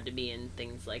allowed to be in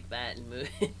things like that in movies.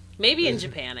 Maybe in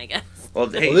Japan, I guess. Well,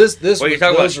 hey, Well, this what you're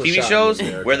talking about those were TV shot in shows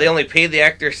America. where they only paid the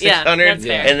actor Yeah, $600 that's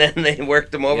fair. and then they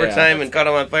worked them overtime Yeah. and caught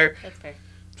them on fire. That's fair.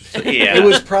 So, yeah, It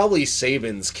was probably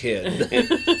Saban's kid.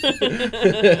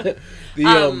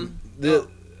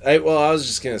 I was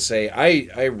just gonna say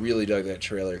I really dug that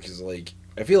trailer because like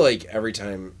I feel like every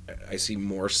time I see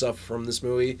more stuff from this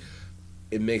movie,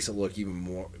 it makes it look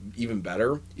even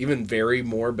better, even very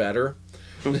more better.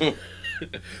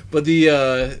 But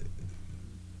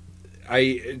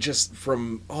I just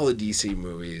from all the DC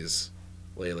movies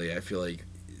lately, I feel like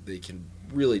they can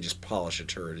really just polish a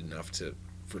turd enough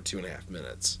for 2.5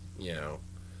 minutes,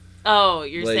 Oh,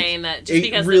 you're Like, saying that just it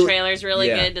because really- the trailer's really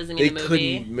yeah, good doesn't mean the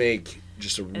movie... couldn't make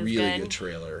just a really good? good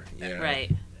trailer. Yeah.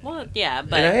 Right. Well, yeah, And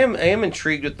but I am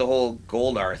intrigued with the whole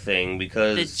Goldar thing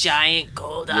because the giant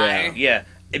Goldar. Yeah,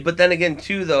 but then again,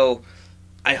 too, though,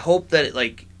 I hope that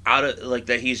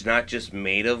that he's not just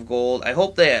made of gold. I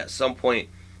hope they at some point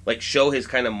show his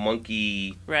kind of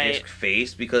monkey Right.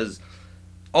 face, because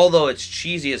although it's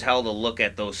cheesy as hell to look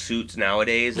at those suits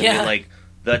nowadays, Yeah.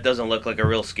 that doesn't look like a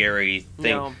real scary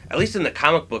thing. No. At least in the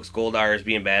comic books, Goldar is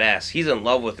being badass. He's in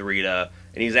love with Rita,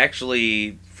 and he's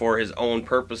actually, for his own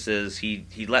purposes, he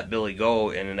let Billy go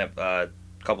in a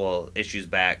couple of issues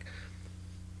back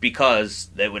because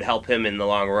it would help him in the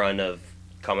long run of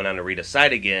coming on to Rita's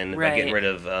side again by getting Right. rid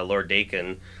of Lord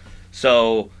Dakin.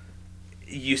 So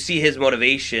you see his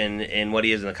motivation in what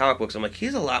he is in the comic books. I'm like,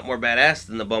 he's a lot more badass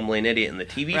than the bumbling idiot in the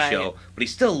TV Right. show, but he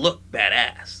still looked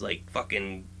badass, like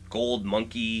fucking gold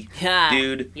monkey Yeah.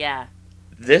 dude. Yeah.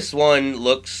 This one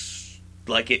looks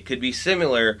like it could be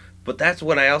similar, but that's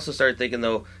when I also started thinking,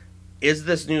 though, is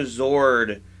this new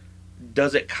Zord,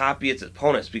 does it copy its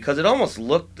opponents? Because it almost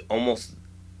looked almost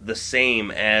the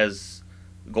same as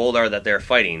Goldar that they're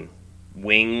fighting.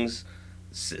 Wings,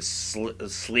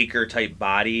 sleeker type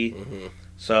body. Mm-hmm.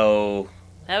 So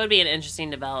That would be an interesting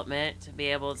development, to be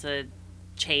able to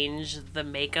change the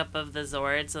makeup of the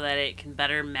Zord so that it can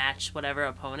better match whatever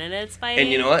opponent it's fighting.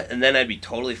 And you know what? And then I'd be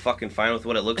totally fucking fine with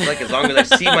what it looks like, as long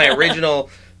as I see my original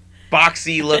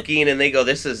boxy looking and they go,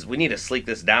 we need to sleek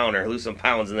this down or lose some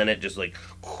pounds, and then it just Yeah.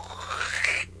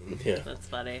 That's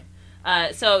funny.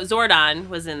 So Zordon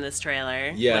was in this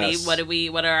trailer. Yes.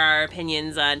 What are our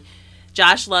opinions on?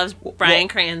 Josh loves Bryan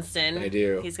Cranston. I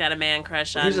do. He's got a man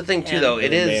crush on Here's the thing, too, him. though.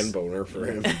 It A is, man boner for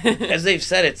him. as they've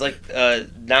said, it's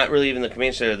not really even the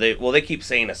command center. They keep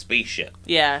saying a spaceship.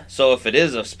 Yeah. So if it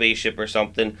is a spaceship or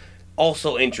something,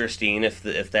 also interesting if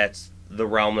that's the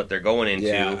realm that they're going into.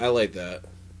 Yeah, I like that.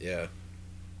 Yeah.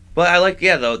 But I like,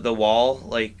 the wall,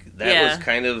 that was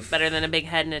kind of... Better than a big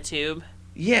head in a tube.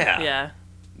 Yeah. Yeah.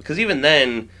 Because even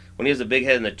then, when he was a big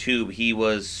head in the tube, he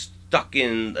was stuck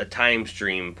in a time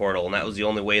stream portal, and that was the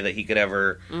only way that he could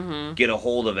ever get a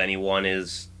hold of anyone,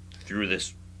 is through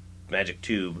this magic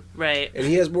tube. Right. And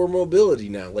he has more mobility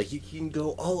now. Like, he can go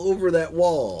all over that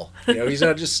wall. He's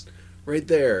not just right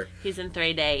there. He's in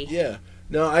 3D. Yeah.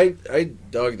 No, I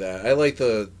dug that. I like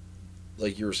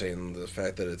like you were saying, the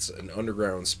fact that it's an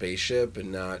underground spaceship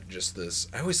and not just this.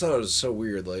 I always thought it was so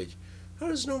weird. Like, how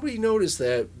does nobody notice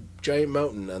that giant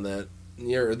mountain on that,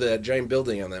 or that giant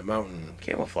building on that mountain?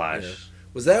 Camouflage. Yeah.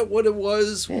 Was that what it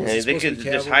was? Yeah, Was it they supposed to could be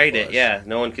just hide it. camouflage? Yeah,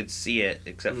 no one could see it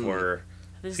except for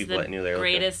This people is that knew the they were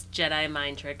greatest Jedi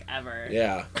mind trick ever.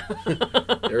 Yeah.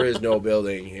 There is no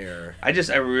building here. I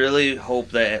really hope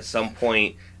that at some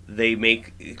point they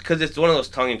make, because it's one of those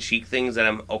tongue-in-cheek things that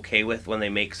I'm okay with when they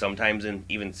make sometimes in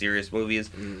even serious movies.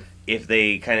 If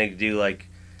they kind of do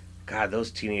God,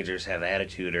 those teenagers have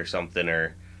attitude or something,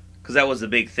 or because that was the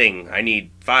big thing. I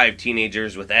need 5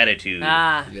 teenagers with attitude.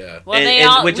 Ah. Yeah.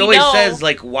 Well, which we always know. says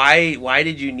why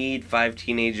did you need 5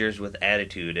 teenagers with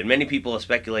attitude? And many people have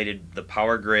speculated the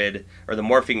power grid or the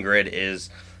morphing grid is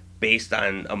based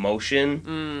on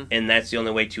emotion, and that's the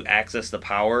only way to access the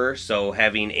power. So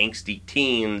having angsty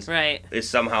teens Right. is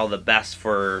somehow the best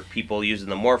for people using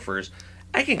the morphers.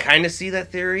 I can kind of see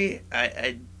that theory,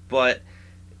 but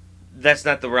that's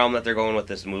not the realm that they're going with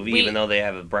this movie, even though they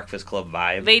have a Breakfast Club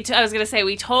vibe. I was going to say,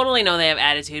 we totally know they have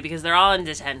attitude because they're all in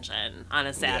detention on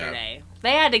a Saturday.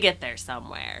 They had to get there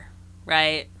somewhere,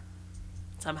 right?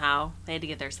 Somehow. They had to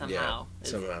get there somehow. Yeah,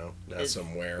 somehow. Not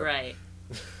somewhere. Right.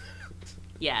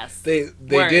 Yes. They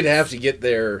Words. did have to get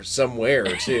there somewhere,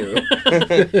 too. They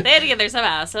had to get there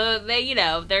somehow. So they,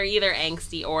 they're either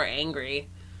angsty or angry.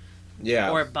 Yeah.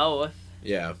 Or both.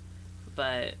 Yeah.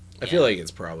 But I feel like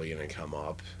it's probably going to come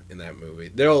up in that movie.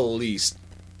 They'll at least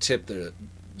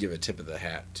give a tip of the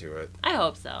hat to it. I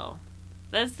hope so.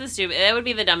 That's the stupid. That would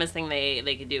be the dumbest thing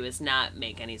they could do, is not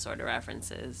make any sort of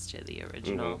references to the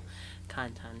original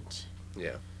content.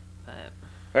 Yeah. But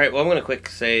All right, well, I'm going to quick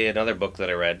say another book that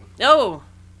I read, oh,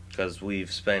 because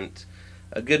we've spent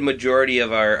a good majority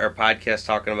of our podcast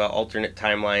talking about alternate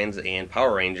timelines and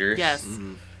Power Rangers. yes.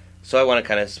 Mm-hmm. So I want to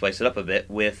kind of spice it up a bit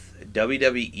with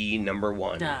WWE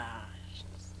 #1. Ah,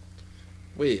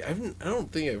 Wait, I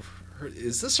don't think I've heard.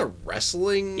 Is this a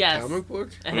wrestling Yes. comic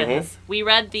book? it is. We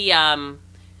read the I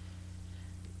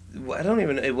don't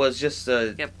even. It was just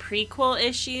a prequel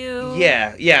issue.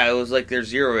 yeah. It was like their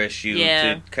 0 issue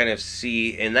Yeah. to kind of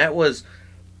see, and it was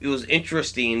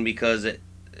interesting because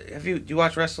do you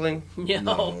watch wrestling?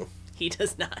 No, he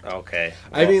does not. Okay.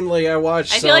 I mean, like, I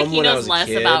watched I some feel like he when I knows was a less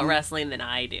kid. about wrestling than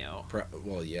I do.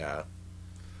 Well, yeah.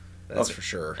 That's Okay. for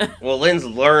sure. Well, Lynn's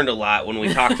learned a lot when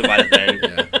we talked about it then.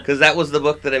 Yeah. Because that was the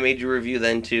book that I made you review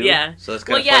then, too. Yeah. So it's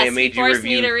kind of funny I made you review. He forced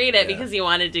me to read it Yeah. because he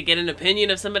wanted to get an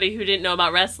opinion of somebody who didn't know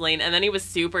about wrestling, and then he was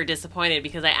super disappointed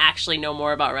because I actually know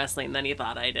more about wrestling than he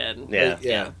thought I did. Yeah.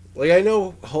 Yeah. Like, I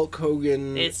know Hulk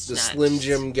Hogan, It's the not- Slim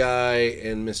Jim guy,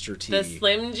 and Mr. T. The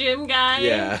Slim Jim guy?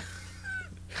 Yeah.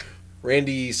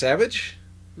 Randy Savage?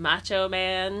 Macho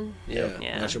Man? Yeah.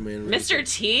 Yeah. Macho Man. Mr.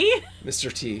 T?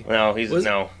 Mr. T. No, he's Was-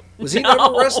 no. Was he No.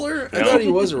 never a wrestler? I No. thought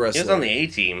he was a wrestler. He was on the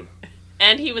A-team.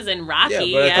 And he was in Rocky. Yeah,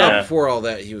 but I yeah. thought before all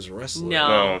that he was a wrestler. No.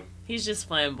 No. He's just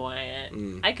flamboyant.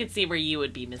 Mm. I could see where you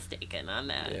would be mistaken on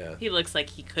that. Yeah. He looks like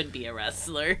he could be a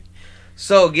wrestler.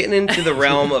 So, getting into the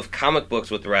realm of comic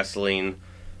books with wrestling,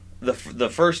 the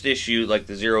first issue, like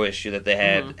the 0 issue that they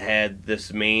had, had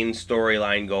this main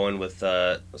storyline going with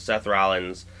Seth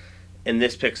Rollins, and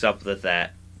this picks up with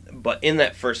that. But in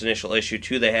that first initial issue,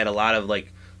 too, they had a lot of,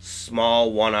 like,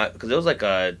 small one-off, because it was like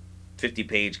a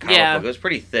 50-page comic book. It was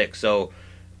pretty thick, so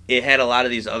it had a lot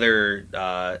of these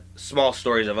other small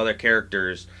stories of other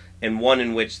characters, and one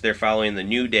in which they're following the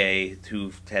New Day,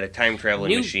 who had a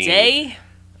time-traveling machine. New Day?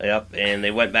 Yep, and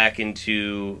they went back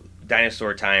into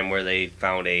dinosaur time where they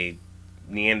found a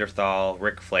Neanderthal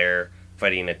Ric Flair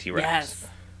fighting a T-Rex. Yes.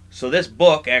 So this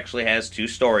book actually has 2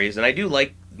 stories, and I do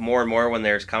like more and more when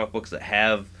there's comic books that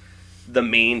have the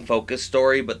main focus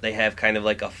story, but they have kind of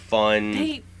like a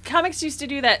fun... Comics used to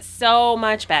do that so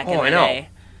much back in the I know. day.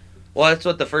 Well, that's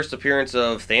what the first appearance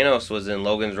of Thanos was in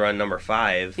Logan's Run number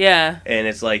 5. Yeah. And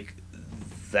it's like,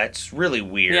 that's really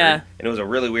weird. Yeah. And it was a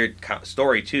really weird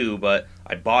story, too, but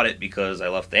I bought it because I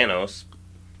love Thanos.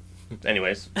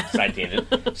 Anyways, side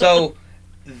tangent. So,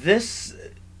 this...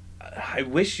 I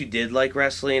wish you did like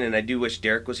wrestling, and I do wish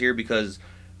Derek was here, because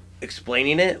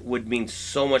explaining it would mean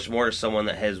so much more to someone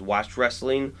that has watched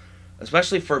wrestling,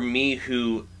 especially for me,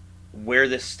 who, where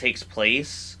this takes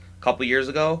place a couple years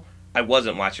ago, I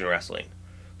wasn't watching wrestling.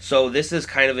 So this is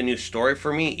kind of a new story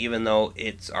for me, even though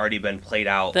it's already been played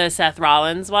out. The Seth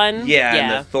Rollins one? Yeah,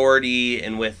 and the Authority,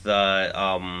 and with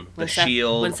the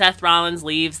Shield. When Seth Rollins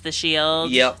leaves the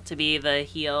Shield Yep. to be the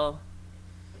heel.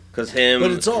 Because him...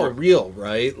 But it's all real,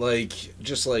 right? Like,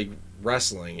 just like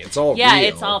wrestling. It's all real. Yeah,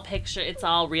 it's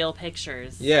all real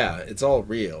pictures. Yeah, it's all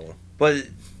real. But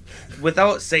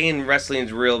without saying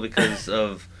wrestling's real because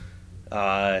of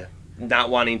not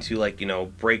wanting to, like, you know,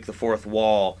 break the fourth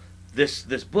wall, this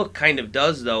book kind of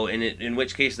does, though, in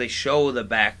which case they show the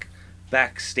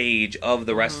backstage of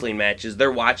the wrestling matches. They're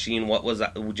watching what was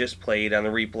just played on the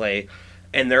replay,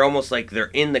 and they're almost like they're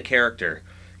in the character.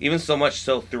 Even so much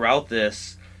so throughout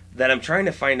this that I'm trying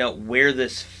to find out where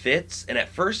this fits, and at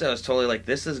first I was totally like,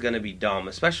 this is going to be dumb,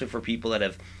 especially for people that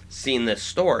have seen this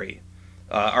story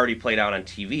already played out on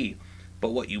TV. But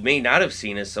what you may not have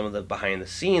seen is some of the behind the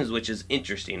scenes, which is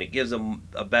interesting. It gives them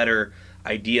a better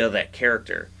idea of that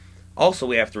character. Also,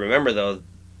 we have to remember, though,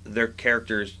 they're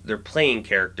playing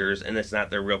characters, and it's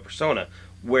not their real persona,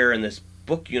 where in this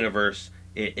book universe,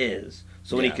 it is.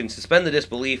 So when you can suspend the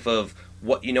disbelief of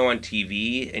what you know on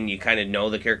TV, and you kind of know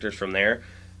the characters from there,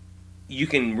 you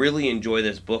can really enjoy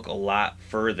this book a lot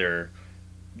further,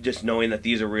 just knowing that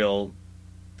these are real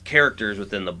characters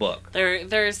within the book.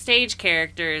 Their stage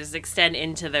characters extend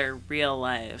into their real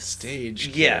lives. Stage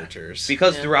Yeah, characters.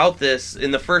 because throughout this,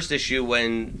 in the first issue,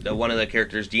 when one of the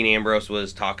characters, Dean Ambrose,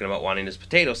 was talking about wanting his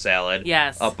potato salad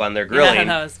up on their grilling, Yeah,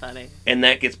 that was funny. and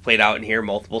that gets played out in here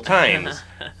multiple times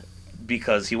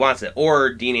because he wants it.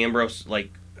 Or Dean Ambrose,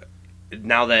 like,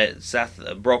 now that Seth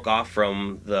broke off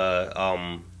from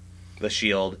the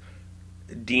Shield,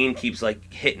 Dean keeps,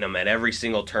 like, hitting him at every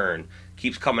single turn,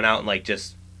 keeps coming out and, like,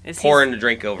 just pouring the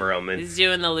drink over him. And he's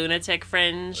doing the lunatic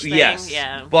fringe thing. yes,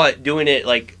 Yeah. but doing it,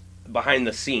 like, behind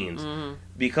the scenes. Mm-hmm.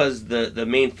 Because the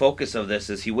main focus of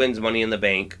this is he wins Money in the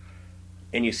Bank,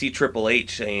 and you see Triple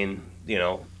H saying, you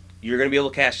know, you're going to be able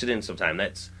to cash it in sometime.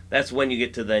 That's when you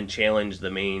get to then challenge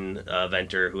the main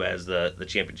eventer who has the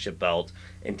championship belt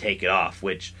and take it off,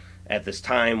 which at this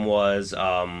time was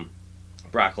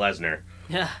Brock Lesnar.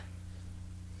 Yeah.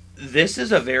 This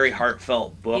is a very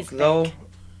heartfelt book, though.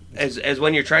 As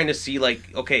when you're trying to see,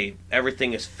 like, okay,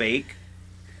 everything is fake,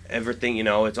 everything, you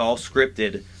know, it's all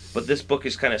scripted, but this book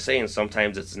is kind of saying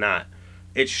sometimes it's not.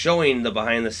 It's showing the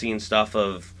behind-the-scenes stuff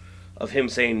of him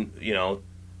saying, you know,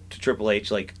 to Triple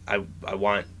H, like, I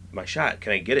want my shot,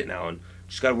 can I get it now? And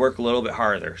just got to work a little bit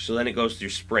harder. So then it goes through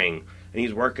spring, and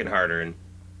he's working harder, and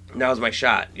now's my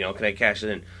shot, you know, can I cash it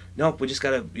in? Nope, we just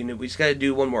gotta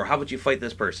do one more. How about you fight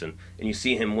this person? And you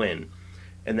see him win.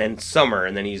 And then summer,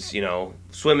 and then he's, you know,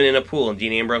 swimming in a pool, and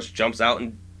Dean Ambrose jumps out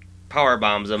and power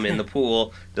bombs him in the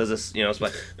pool. Does this, you know,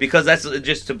 because that's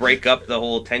just to break up the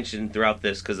whole tension throughout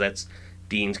this, because that's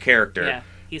Dean's character.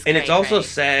 He's and it's also cray-cray.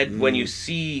 sad when you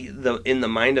see in the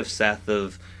mind of Seth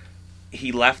of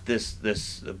he left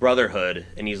this brotherhood,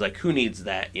 and he's like, who needs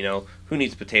that? Who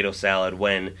needs potato salad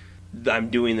when I'm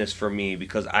doing this for me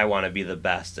because I want to be the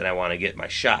best and I want to get my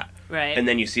shot. Right. And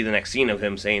then you see the next scene of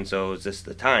him saying, so is this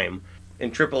the time?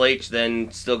 And Triple H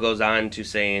then still goes on to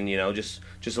saying, just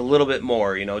a little bit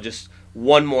more, just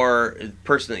one more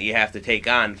person that you have to take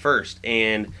on first.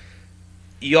 And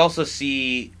you also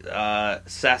see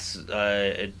Seth's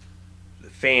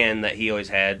fan that he always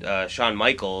had, Shawn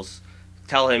Michaels,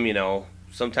 tell him,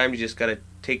 sometimes you just got to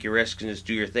take your risks and just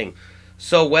do your thing.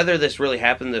 So whether this really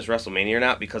happened this WrestleMania or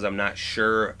not, because I'm not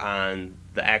sure on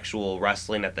the actual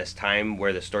wrestling at this time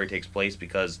where the story takes place,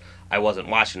 because I wasn't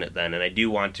watching it then, and I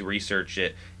do want to research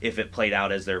it if it played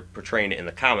out as they're portraying it in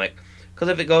the comic. Because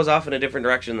if it goes off in a different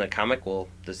direction than the comic, well,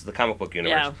 this is the comic book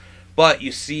universe. Yeah. But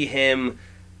you see him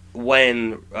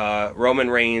when Roman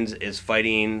Reigns is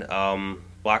fighting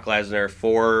Brock Lesnar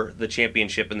for the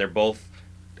championship, and they're both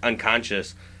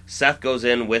unconscious. Seth goes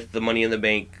in with the Money in the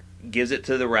Bank, gives it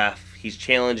to the ref. He's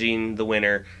challenging the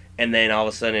winner, and then all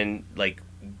of a sudden,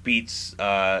 beats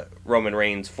Roman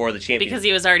Reigns for the championship. Because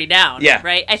he was already down. Yeah.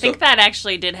 Right? I think that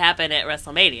actually did happen at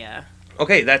WrestleMania.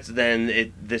 Okay,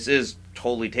 this is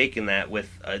totally taking that with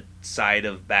a side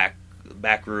of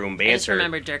backroom banter. I just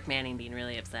remember Dirk Manning being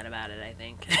really upset about it, I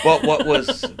think. But what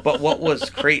was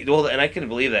crazy? Well, and I can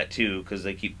believe that too, because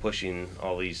they keep pushing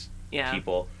all these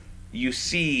people. You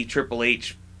see Triple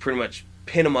H pretty much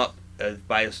pin him up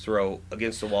by his throat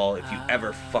against the wall. If you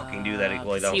ever fucking do that,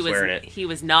 well, I was swearing it. He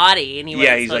was naughty, and he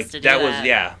wasn't supposed to do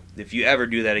that. If you ever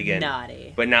do that again,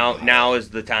 naughty. But now is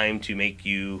the time to make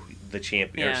you the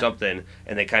champion or something,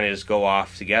 and they kind of just go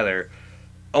off together.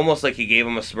 Almost like he gave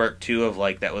him a smirk too of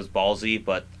that was ballsy,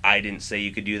 but I didn't say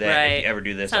you could do that. Right. If you ever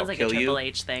do this, Sounds I'll like kill a you. Triple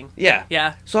H thing. Yeah.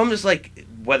 Yeah. So I'm just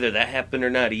whether that happened or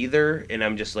not either, and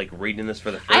I'm just reading this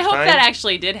for the first I hope time. that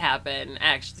actually did happen,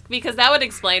 because that would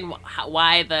explain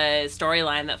why the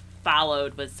storyline that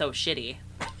followed was so shitty.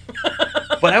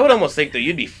 But I would almost think that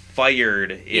you'd be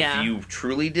fired if you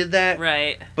truly did that.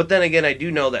 Right. But then again, I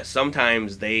do know that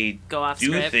sometimes they go off do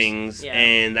script. things,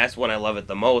 and that's when I love it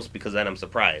the most, because then I'm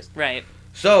surprised. Right.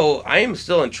 So I am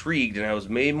still intrigued, and I was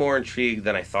made more intrigued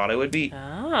than I thought I would be.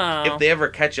 Oh. If they ever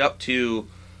catch up to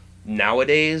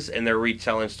nowadays and they're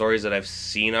retelling stories that I've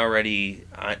seen already,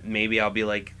 maybe I'll be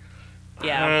like,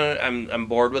 I'm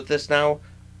bored with this now.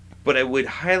 But I would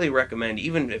highly recommend,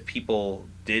 even if people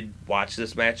did watch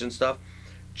this match and stuff,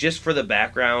 just for the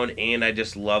background, and I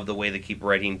just love the way they keep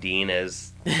writing Dean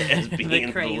as being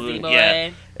the crazy balloon,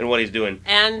 boy, and what he's doing,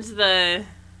 and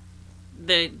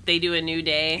they do a New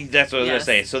Day. That's what I was gonna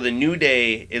say. So the New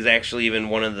Day is actually even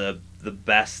one of the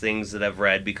best things that I've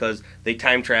read, because they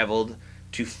time traveled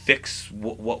to fix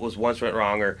what was once went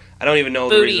wrong, or I don't even know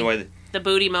the reason why. The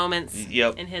booty moments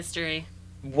in history.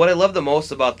 What I love the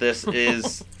most about this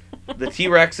is the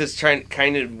T-Rex is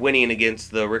kind of winning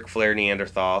against the Ric Flair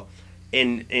Neanderthal,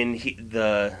 and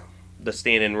the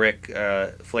stand-in Ric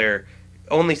Flair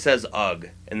only says "ugh,"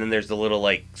 and then there's the little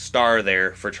star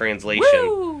there for translation.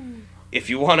 Woo! If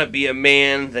you want to be a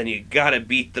man, then you gotta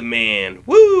beat the man.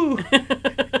 Woo!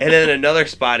 And then another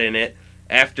spot in it,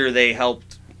 after they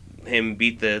helped him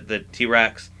beat the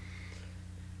T-Rex,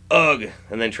 ugh,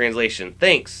 and then translation,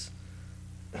 thanks.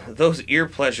 Those ear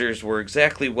pleasures were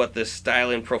exactly what this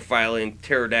styling, profiling,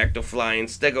 pterodactyl flying,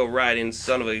 stego riding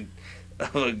son of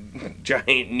a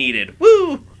giant needed.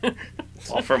 Woo!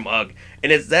 All from Ugg.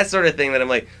 And it's that sort of thing that I'm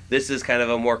like, this is kind of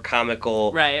a more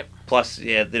comical. Right. Plus,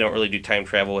 they don't really do time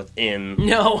travel within the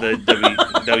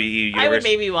WWE universe. I would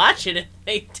maybe watch it if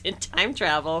they did time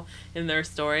travel in their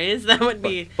stories. That would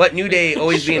be. But New Day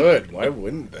always being. Why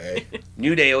wouldn't they?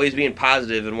 New Day always being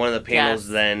positive, and one of the panels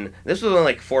then. This was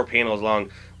only 4 panels long.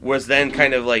 Was then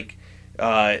kind of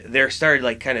they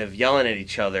started kind of yelling at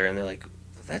each other, and they're like,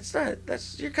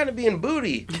 you're kind of being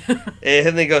booty.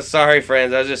 And they go, sorry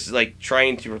friends, I was just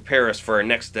trying to prepare us for our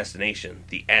next destination,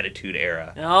 the Attitude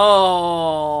Era.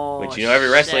 Oh. Which, every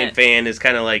wrestling fan is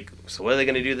kind of like, so what are they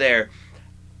going to do there?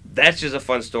 That's just a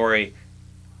fun story.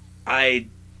 I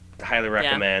highly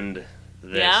recommend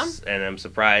this, and I'm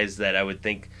surprised that I would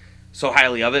think so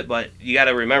highly of it, but you got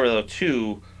to remember though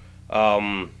too,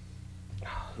 who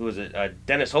is it?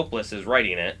 Dennis Hopeless is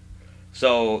writing it.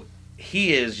 So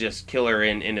he is just killer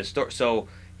in his story. So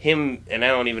him, and I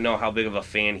don't even know how big of a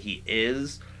fan he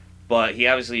is, but he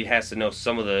obviously has to know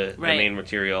some of the main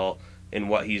material and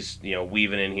what he's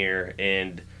weaving in here.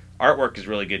 And artwork is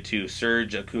really good too.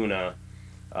 Serge Acuna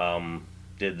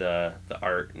did the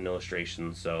art and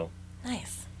illustrations. So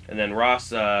nice. And then Ross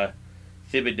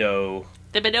Thibodeau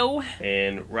Thibodeau.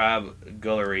 And Rob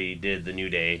Guillory did the New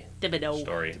Day Thibodeau.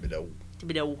 story.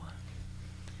 Thibodeau.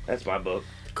 That's my book.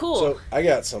 Cool. So I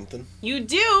got something. You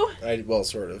do? Well,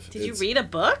 sort of. Did you read a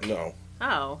book? No.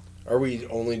 Oh. Are we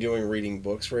only doing reading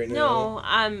books right now? No.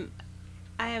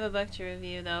 I have a book to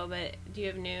review though. But do you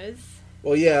have news?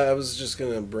 Well, yeah. I was just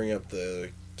gonna bring up the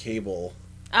Cable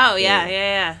Oh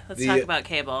yeah. Let's talk The- about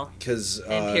Cable because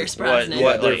and Pierce What, Brosnan.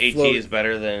 what they're like AT float- is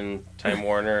better than Time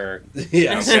Warner or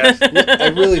yeah. Comcast? I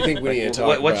really think we need to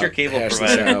talk What's about your cable hash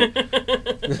this provider?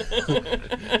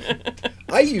 out.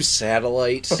 I use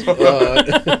satellite.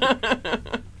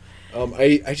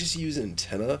 I just use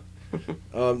antenna.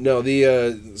 No,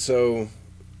 so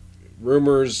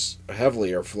rumors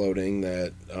heavily are floating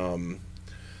that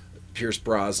Pierce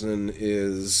Brosnan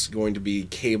is going to be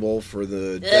Cable for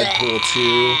the Deadpool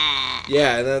 2.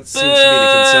 Yeah, and that seems to be the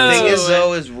The thing consensus. is,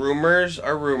 though, is rumors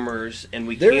are rumors, and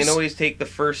we There's- can't always take the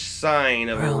first sign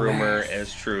of a rumor Rumors.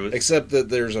 as truth. Except that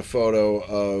there's a photo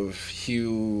of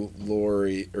Hugh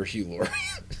Laurie.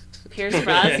 Pierce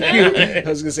Brosnan. I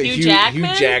was gonna say Hugh Hugh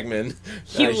Jackman? Jackman.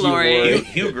 Hugh Laurie.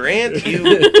 Hugh Grant,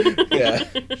 Yeah,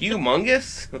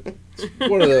 Humongous.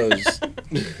 one of those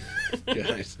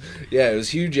guys. Yeah, it was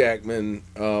Hugh Jackman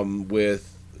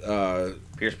with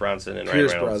Pierce Brosnan and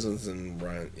Pierce Ryan Reynolds. Brosnan and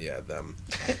Ryan. Yeah, them.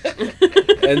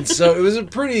 And so it was a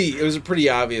pretty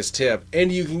obvious tip,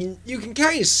 and you can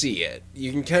kind of see it.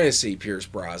 You can kind of see Pierce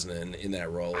Brosnan in that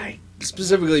role,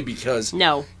 specifically because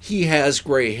No, he has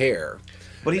gray hair.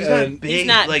 But he's And- not big. he's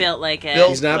not like, built like it. built-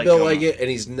 He's not like built him. like it, and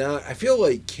he's not. I feel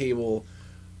like Cable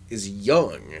is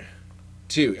young,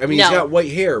 too. I mean, No. he's got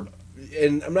white hair,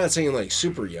 and I'm not saying like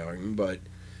super young, but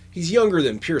he's younger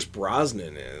than Pierce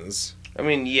Brosnan is. I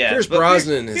mean, yeah. Pierce but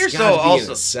Brosnan has Pierce got to be also, in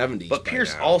his 70s. But by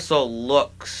Pierce now. also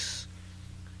looks.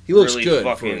 he looks really good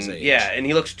fucking, for his age. Yeah, and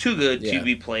he looks too good Yeah. to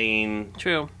be playing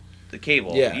True. the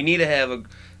Cable. Yeah. You need to have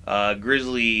a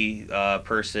grizzly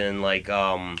person like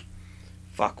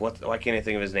fuck. Why can't I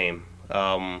think of his name?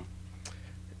 No,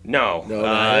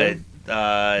 not him?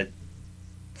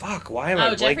 Fuck. Why am I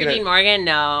Oh, Jeffrey blanking? Dean Morgan?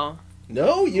 No.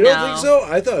 No, you don't No. think so?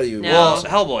 I thought you. No. Well,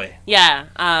 Hellboy. Yeah.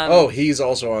 Oh, he's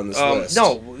also on this list.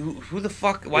 No, who the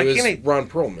fuck? Why it was can't I? Ron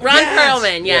Perlman. Ron Yes!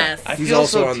 Perlman. Yes. I He's feel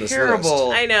also so on this terrible.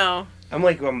 list. I know. I'm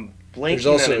blanking There's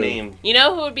on also- a name. You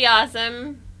know who would be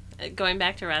awesome? Going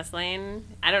back to wrestling,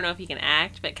 I don't know if he can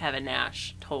act, but Kevin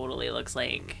Nash totally looks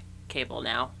like Cable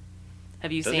now.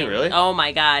 Have you Does seen? he really? Oh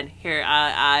my God! Here,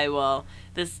 I will.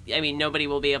 Nobody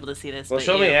will be able to see this. Well, but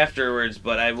show me you. afterwards,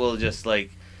 but I will just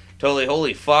totally.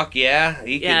 Holy fuck! Yeah,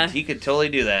 he could totally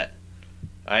do that.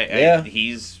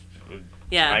 He's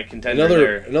Yeah. my contender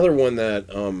there. Another one that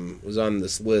was on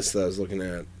this list that I was looking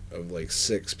at of like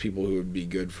 6 people who would be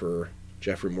good for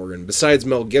Jeffrey Morgan, besides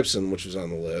Mel Gibson, which was on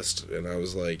the list, and I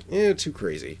was like, too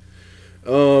crazy.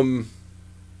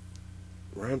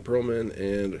 Ron Perlman,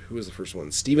 and who was the first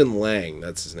one? Stephen Lang,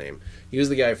 that's his name. He was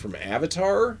the guy from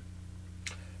Avatar.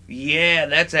 Yeah,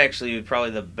 that's actually probably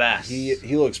the best. He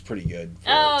looks pretty good. for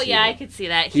Oh it, too. yeah, I could see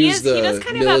that. He was He does the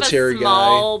kind of have a military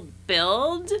small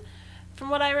build, from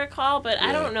what I recall, but I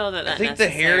Yeah. don't know that. I think the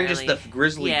hair and just the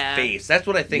grizzly Yeah. face. That's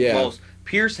what I think Yeah. most.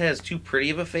 Pierce has too pretty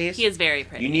of a face. He is very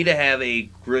pretty. You need to have a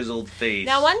grizzled face.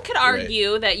 Now, one could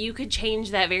argue that you could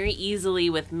change that very easily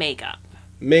with makeup.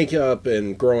 Makeup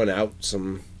and growing out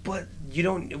some. But you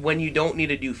don't. When you don't need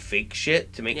to do fake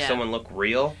shit to make Yeah. someone look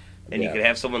real, and you Yeah. could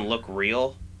have someone look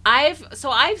real. I've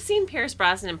seen Pierce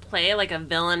Brosnan play like a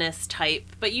villainous type,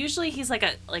 but usually he's like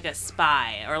a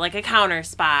spy or like a counter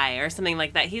spy or something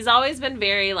like that. He's always been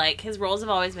very his roles have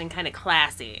always been kind of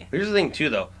classy. Here's the thing too,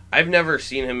 though. I've never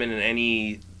seen him in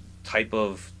any type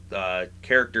of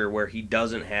character where he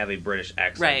doesn't have a British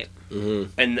accent. Right.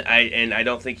 Mm-hmm. And I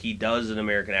don't think he does an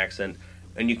American accent.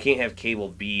 And you can't have Cable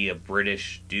be a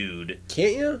British dude.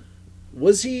 Can't you?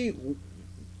 Was he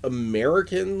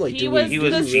American? Like, He do was we? He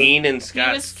was the- Gene and was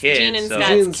Scott's kid. Gene and so Scott's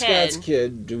Gene kid. Scott's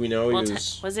kid. Do we know he Well,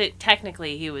 was? was it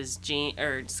technically he was Gene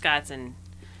or Scott's and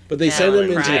But they Yeah, sent him like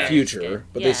into the Briar's future. kid.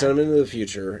 But Yeah. they sent him into the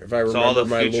future. If I remember all the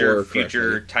my future lore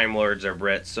correctly. Time Lords are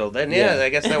Brits. So then, Yeah. I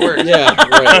guess that works. Yeah,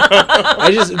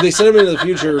 right. They sent him into the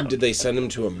future. Did they send him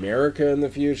to America in the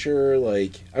future?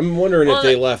 Like, I'm wondering Well, if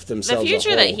they left the themselves.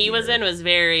 future a that hole he was here. in was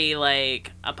very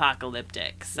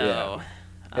apocalyptic. So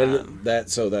and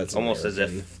that's Almost as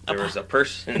American. if there was a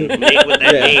person with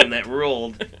that Yeah. name that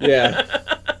ruled. Yeah.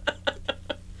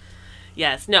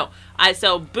 yes, no.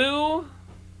 So boo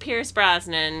Pierce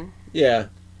Brosnan. Yeah.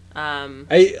 Um,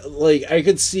 I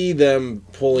could see them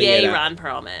pulling yay, it out. Ron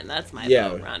Perlman. That's my Yeah.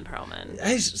 vote, Ron Perlman.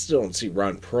 I still don't see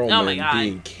Ron Perlman Oh my God.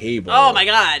 being Cable. Oh my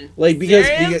God! Like because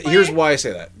Seriously? here's why I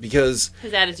say that because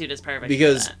His attitude is perfect.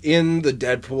 because for that. in the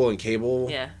Deadpool and Cable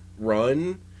yeah,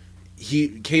 run,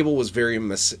 Cable was very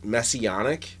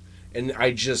messianic, and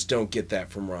I just don't get that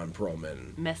from Ron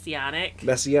Perlman. Messianic.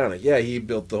 Messianic, yeah. He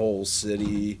built the whole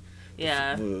city.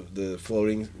 Yeah. The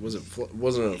floating wasn't it a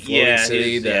floating Yeah,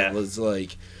 city his- that yeah. was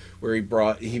like where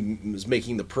he was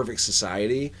making the perfect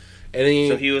society, and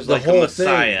So he was the like a whole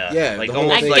messiah, thing, yeah, like the whole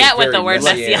almost I thing like get what very the word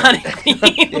messianic.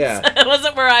 messianic means. Yeah. It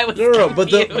wasn't where I was. No, but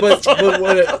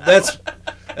confused.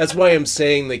 that's why I'm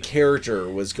saying the character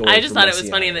was going. I just for thought it was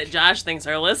funny messianic. that Josh thinks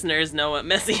our listeners know what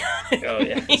messianic Oh,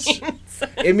 yeah. means.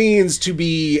 It means to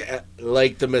be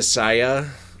like the Messiah.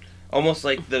 almost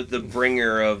like the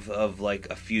bringer of like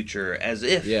a future, as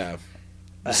if Yeah,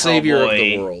 a the savior of the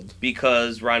Hellboy, world.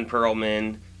 because Ron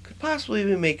Perlman could possibly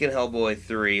be making Hellboy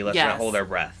 3. Let's Yes. not hold our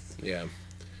breath. Yeah,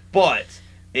 But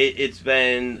it's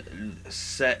been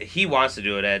set. He wants to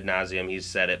do it ad nauseum. He's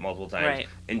said it multiple times. Right.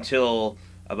 Until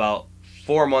about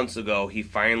 4 months ago, he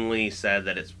finally said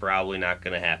that it's probably not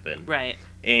going to happen. Right.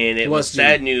 And He it was wants to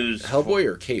sad do news. Hellboy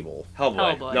or Cable.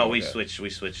 Hellboy. Hellboy. No, we Okay. switched. We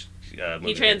switched. He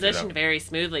movie transitioned names, very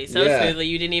smoothly. So Yeah. smoothly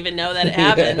you didn't even know that it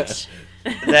happened.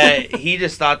 that he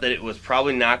just thought that it was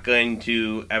probably not going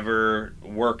to ever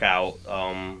work out,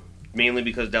 mainly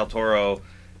because Del Toro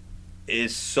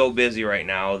is so busy right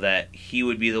now that he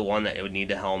would be the one that would need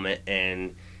the helmet,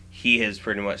 and he has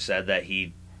pretty much said that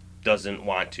he doesn't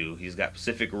want to. He's got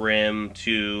Pacific Rim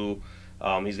 2,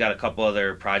 he's got a couple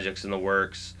other projects in the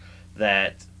works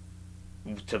that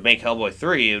to make Hellboy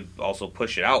 3 it would also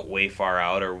push it out way far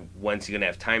out, or when's he going to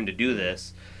have time to do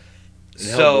this? And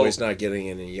Hellboy's not getting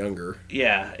any younger.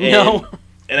 Yeah. And, No.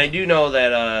 And I do know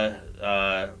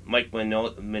that Mike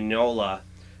Mignola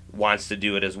wants to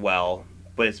do it as well,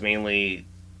 but it's mainly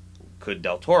could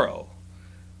Del Toro.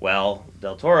 Well,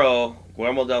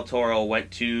 Guillermo Del Toro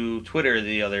went to Twitter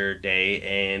the other day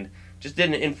and just did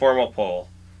an informal poll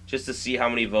just to see how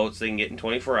many votes they can get in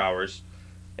 24 hours,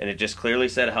 and it just clearly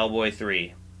said Hellboy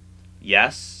 3.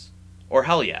 Yes or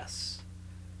hell yes.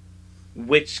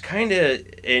 Which kind of,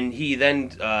 and he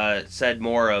then said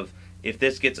more of, if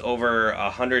this gets over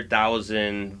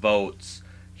 100,000 votes,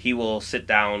 he will sit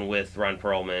down with Ron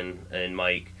Perlman and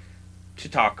Mike to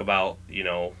talk about,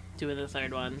 Do the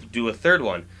third one. do a third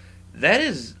one. That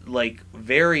is like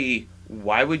very,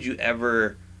 why would you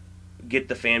ever get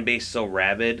the fan base so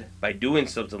rabid by doing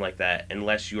something like that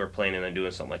unless you are planning on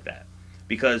doing something like that?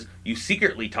 Because you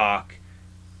secretly talk,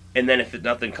 and then if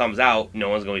nothing comes out, no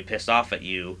one's going to be pissed off at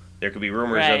you. There could be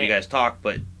rumors of Right. you guys talk,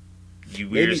 but we're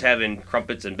Maybe- just having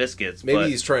crumpets and biscuits. Maybe but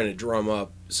he's trying to drum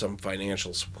up some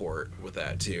financial support with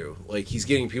that too. Like he's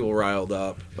getting people riled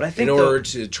up But I think in order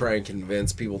to try and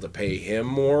convince people to pay him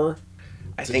more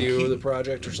I to think do he- the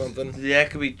project or something. that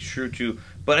could be true too.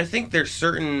 But I think there's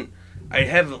certain. I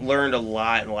have learned a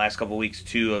lot in the last couple of weeks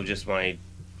too of just my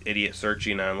idiot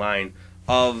searching online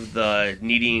of the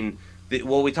needing.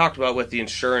 Well, we talked about with the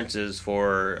insurances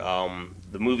for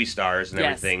the movie stars and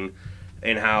Yes. everything,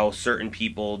 and how certain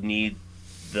people need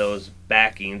those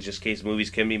backings just in case movies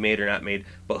can be made or not made.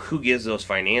 But who gives those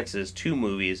finances to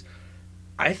movies?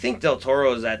 I think Del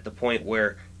Toro is at the point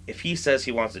where if he says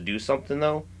he wants to do something,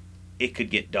 though, it could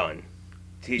get done.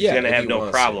 He's Yeah, going to if have he no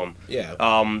wants problem. to. Yeah.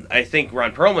 I think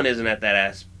Ron Perlman isn't at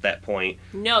that point.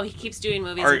 No, he keeps doing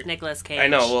movies Art- with Nicolas Cage. I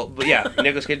know, well, but yeah,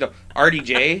 Nicolas Cage. No.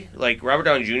 RDJ, like Robert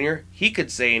Downey Jr., he could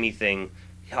say anything.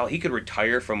 How he could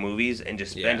retire from movies and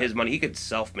just spend Yeah. his money. He could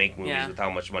self-make movies Yeah. with how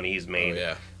much money he's made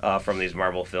Oh, yeah. from these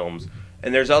Marvel films.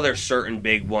 And there's other certain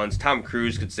big ones. Tom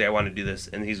Cruise could say, "I want to do this,"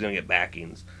 and he's going to get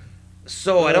backings.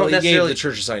 So I Well, don't he necessarily. gave the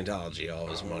Church of Scientology all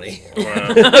his money.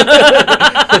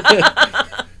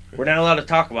 We're not allowed to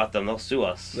talk about them; they'll sue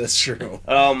us. That's true.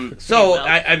 So will.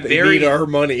 I'm They very need our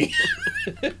money.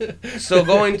 so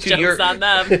going to Jokes your on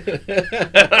them.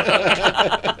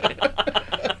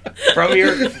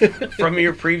 from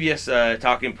your previous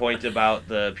talking point about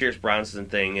the Pierce Bronson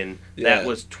thing, and Yeah. that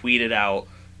was tweeted out.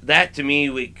 That to me,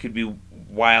 it could be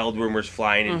wild rumors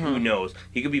flying, and who knows?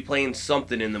 He could be playing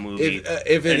something in the movie.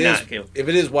 If it and is not kill. if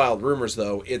it is wild rumors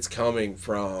though, it's coming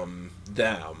from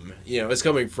them. It's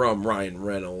coming from Ryan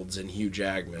Reynolds and Hugh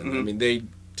Jackman. I Mhm. mean, they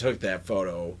took that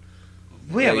photo.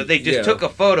 Well, yeah, but they just yeah. took a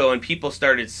photo and people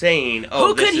started saying, "Oh,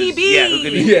 Who this could he is- be?" Yeah, who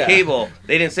could be Yeah. Cable?"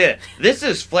 They didn't say that. This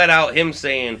is flat out him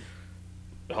saying,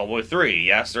 "Hellboy 3,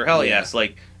 yes or hell Yeah. yes."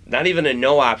 Like not even a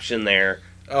no option there.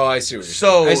 Oh, I see what you're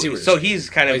So, saying. I see what you're so saying. he's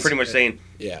kind I of pretty see- much saying,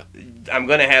 Yeah, "I'm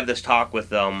going to have this talk with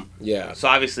them." yeah. So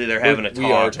obviously they're having a talk.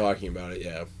 We are talking about it.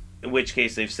 Yeah. In which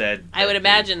case they've said, I would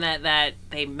imagine that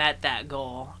they met that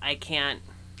goal. I can't.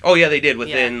 Oh yeah, they did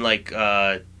within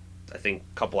I think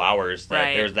a couple hours. That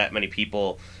Right. there's that many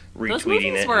people Those retweeting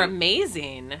movies it. were and-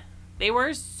 amazing. They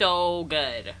were so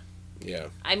good. Yeah.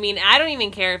 I mean, I don't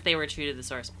even care if they were true to the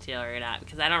source material or not,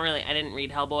 because I didn't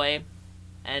read Hellboy,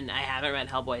 and I haven't read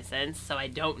Hellboy since, so I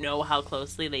don't know how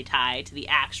closely they tie to the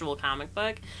actual comic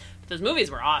book. But those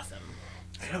movies were awesome.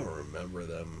 I don't remember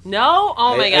them. No?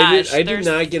 Oh my gosh. I did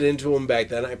not get into them back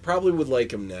then. I probably would like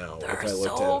them now if I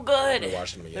looked so at good. I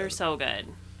watched them again. They're so good.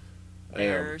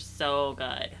 They're so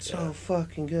good. So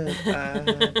fucking good. I've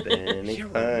been I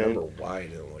can't remember why I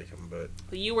didn't like them, but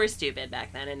Well, you were stupid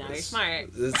back then, and now you're smart.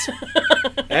 It's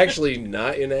actually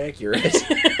not inaccurate.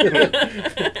 Okay,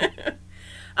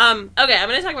 I'm going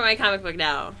to talk about my comic book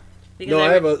now. No,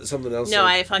 I have something else. No,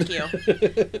 fuck you.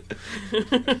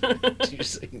 Did you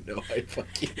say no, I fuck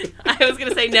you? I was going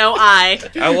to say no, I.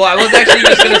 Well, I was actually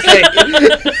just going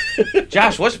to say,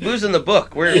 Josh, what's booze in the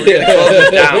book? We're going to close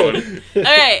it down. All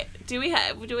right. Do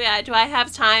I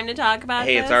have time to talk about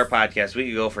Hey, this? it's our podcast. We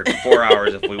could go for 4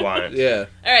 hours if we wanted. Yeah.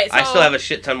 All right, so I still have a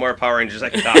shit ton more Power Rangers I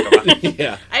can talk about.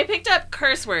 Yeah. I picked up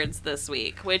curse words this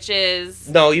week, which is...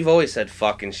 No, you've always said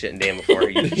fuck and shit and damn before.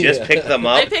 You just picked them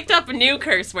up. I picked up new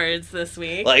curse words this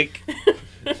week. Like...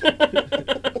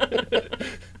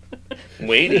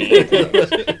 Waiting.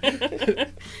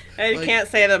 I can't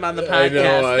say them on the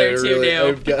podcast. I know, They're too new.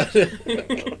 I've got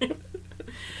it.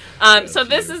 So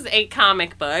this is a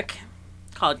comic book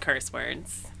called Curse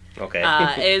Words. Okay.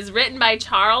 It is written by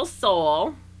Charles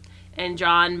Soule and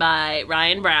drawn by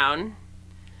Ryan Brown,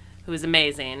 who is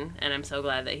amazing, and I'm so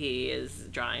glad that he is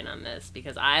drawing on this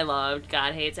because I loved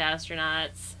God Hates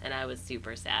Astronauts, and I was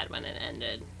super sad when it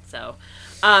ended. So,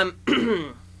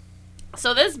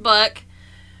 so this book,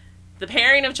 the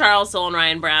pairing of Charles Soule and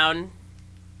Ryan Brown,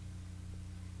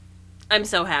 I'm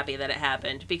so happy that it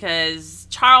happened because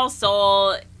Charles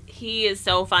Soule, he is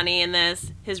so funny in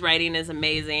this. His writing is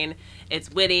amazing.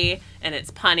 It's witty, and it's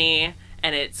punny,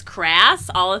 and it's crass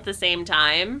all at the same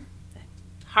time.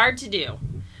 Hard to do.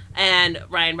 And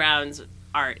Ryan Brown's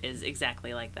art is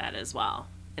exactly like that as well,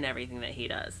 in everything that he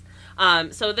does.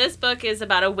 So this book is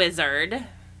about a wizard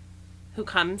who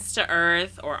comes to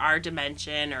Earth, or our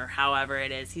dimension, or however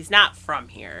it is. He's not from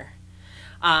here.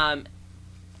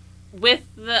 With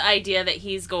the idea that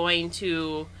he's going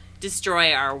to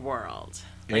destroy our world.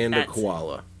 Like, and a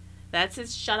koala. That's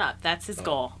his... Shut up. That's his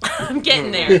goal. I'm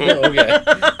getting there. Okay.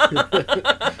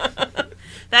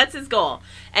 That's his goal.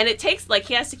 And it takes, like,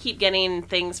 he has to keep getting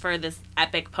things for this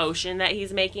epic potion that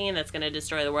he's making that's going to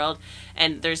destroy the world.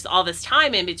 And there's all this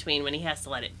time in between when he has to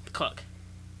let it cook,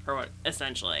 or what,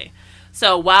 essentially.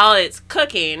 So while it's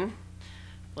cooking,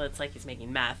 well, it's like he's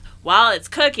making meth. While it's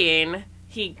cooking,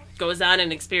 he goes on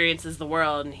and experiences the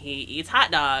world, and he eats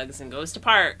hot dogs and goes to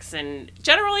parks and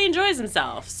generally enjoys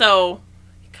himself. So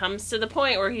it comes to the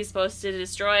point where he's supposed to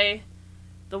destroy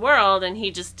the world, and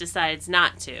he just decides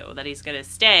not to, that he's going to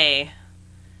stay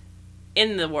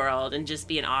in the world and just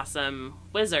be an awesome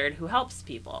wizard who helps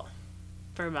people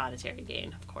for monetary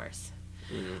gain, of course.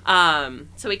 Mm-hmm.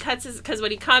 So he cuts his, because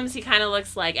when he comes, he kind of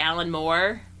looks like Alan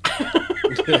Moore.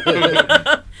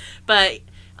 But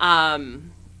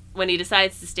when he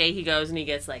decides to stay, he goes and he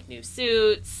gets like new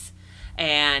suits,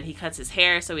 and he cuts his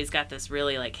hair, so he's got this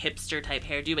really like hipster type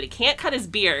hairdo, but he can't cut his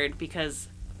beard because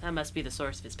that must be the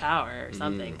source of his power or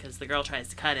something, because the girl tries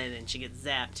to cut it and she gets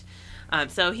zapped.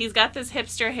 So he's got this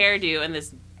hipster hairdo and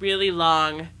this really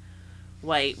long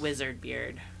white wizard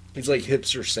beard. He's like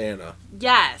hipster Santa.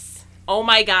 Yes. Oh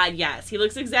my God, yes. He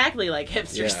looks exactly like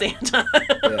hipster Santa.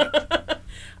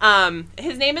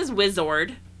 His name is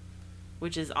Wizord,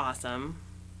 which is awesome.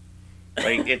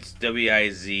 Like, it's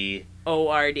W-I-Z...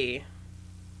 O-R-D.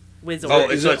 Wizord.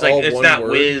 Oh, so it's like, it's not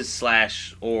word?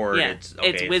 Wiz/or. Yeah,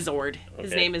 It's Wizord.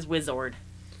 His Okay. name is Wizord.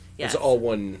 Yes. It's all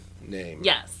one name.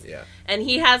 Yes. Yeah. And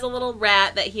he has a little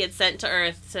rat that he had sent to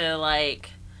Earth to,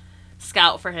 like,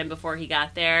 scout for him before he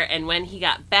got there. And when he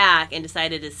got back and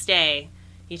decided to stay,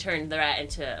 he turned the rat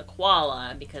into a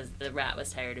koala because the rat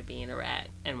was tired of being a rat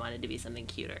and wanted to be something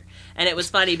cuter. And it was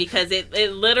funny because it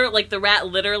literally, like, the rat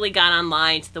literally got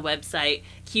online to the website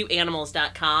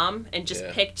cuteanimals.com and just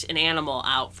picked an animal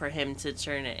out for him to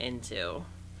turn it into.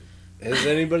 Has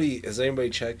anybody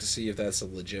checked to see if that's a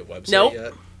legit website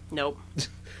yet? Nope.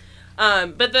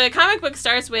 But the comic book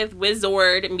starts with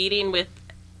Wizord meeting with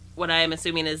what I am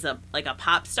assuming is a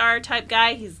pop star type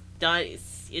guy.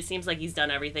 It seems like he's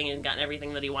done everything and gotten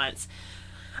everything that he wants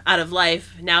out of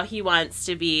life. Now he wants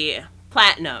to be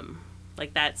platinum.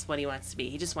 Like, that's what he wants to be.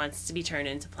 He just wants to be turned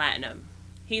into platinum.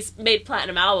 He's made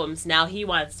platinum albums. Now he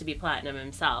wants to be platinum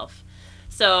himself.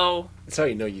 So... That's how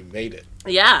you know you made it.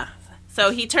 Yeah.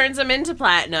 So he turns him into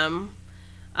platinum.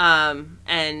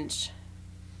 And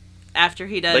after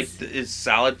he does. Like, is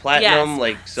solid platinum? Yes.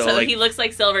 Like, so So like, he looks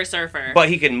like Silver Surfer. but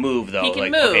he can move, though. He can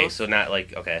like, move. Okay, so not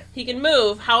like, okay. He can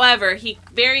move. However, he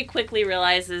very quickly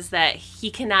realizes that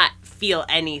he cannot feel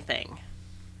anything.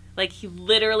 Like, he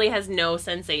literally has no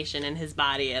sensation in his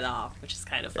body at all, which is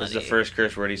kind of funny. This is the first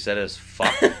curse word he said is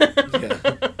fuck.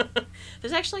 Yeah.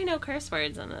 There's actually no curse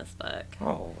words in this book.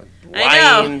 Oh, I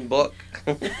know. lying book.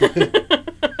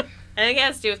 I think it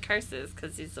has to do with curses,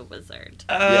 because he's a wizard.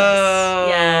 Oh,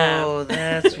 Yeah.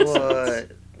 that's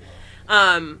what.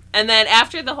 And then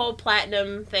after the whole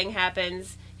platinum thing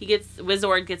happens,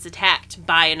 Wizard gets attacked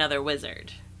by another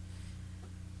wizard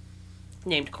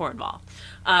named Cornball.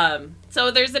 So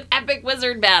there's an epic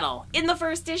wizard battle in the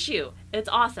first issue. It's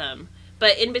awesome.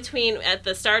 But in between, at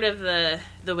the start of the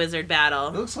wizard It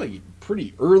battle, looks like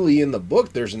pretty early in the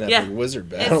book there's an epic Yeah. wizard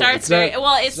battle. it starts It's not-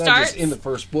 It it's not starts just in the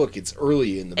first book, it's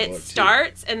early in the book. It too.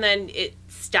 starts and then it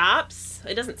stops.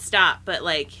 It doesn't stop, but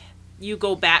like you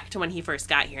go back to when he first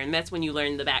got here, and that's when you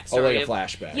learn the backstory. Oh, like a of,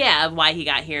 flashback. Yeah, of why he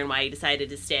got here and why he decided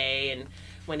to stay, and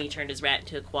when he turned his rat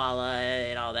into a koala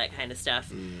and all that kind of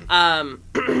stuff.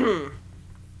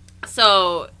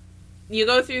 So you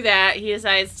go through that. He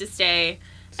decides to stay,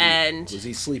 and Was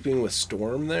he sleeping with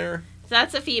Storm there?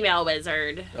 that's a female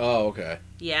wizard. Oh, okay.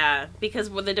 Yeah, because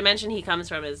the dimension he comes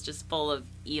from is just full of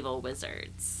evil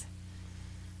wizards.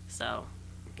 So.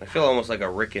 I feel almost like a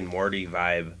Rick and Morty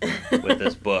vibe with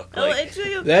this book. Oh, Like,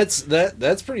 actually,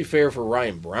 That's pretty fair for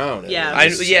Ryan Brown. at Yeah.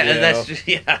 least, you know? that's just,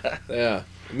 yeah. Yeah.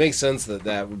 It makes sense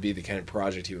that would be the kind of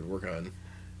project he would work on.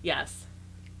 yes,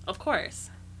 of course,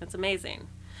 it's amazing.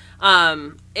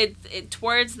 It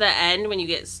towards the end, when you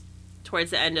get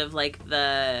towards the end of like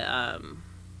the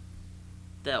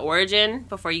origin,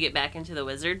 before you get back into the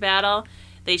wizard battle,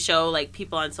 they show like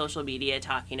people on social media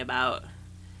talking about,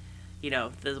 you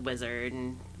know, the wizard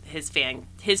and his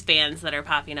fans that are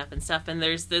popping up and stuff. And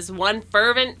there's this one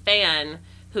fervent fan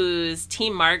who's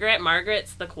Team Margaret.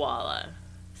 Margaret's the koala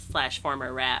 /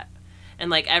 former rat. And,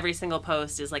 like, every single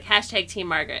post is, like, hashtag Team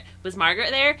Margaret. Was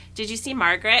Margaret there? Did you see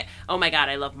Margaret? Oh, my God,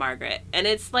 I love Margaret. And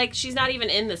it's, like, she's not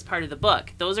even in this part of the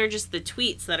book. Those are just the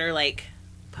tweets that are, like,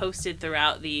 posted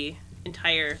throughout the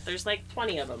entire... There's, like,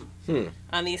 20 of them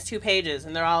on these 2 pages.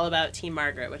 And they're all about Team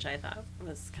Margaret, which I thought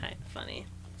was kind of funny.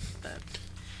 But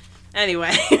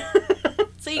anyway.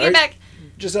 So you get back...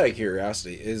 Just out of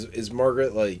curiosity, is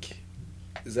Margaret, like...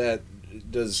 Is that...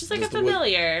 She's like a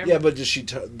familiar. Yeah, but does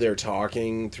they're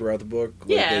talking throughout the book? Like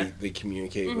Yeah. They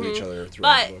communicate with each other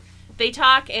throughout the book? They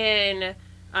talk in...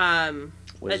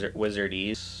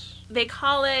 Wizardese. They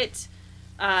call it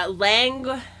lang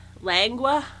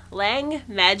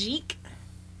magique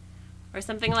or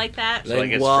something like that. So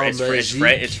like Lingua it's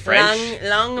magique. French.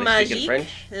 Lang They speak in magique. French?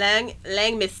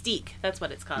 Lang mystique. That's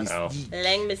what it's called. Oh.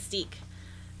 Lang mystique.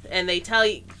 And they tell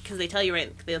you, because they tell you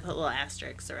right, they put little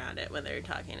asterisks around it when they're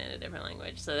talking in a different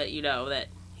language, so that you know that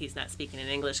he's not speaking in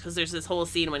English. Because there's this whole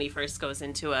scene when he first goes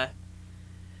into a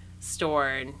store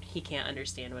and he can't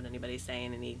understand what anybody's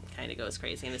saying, and he kind of goes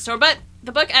crazy in the store. But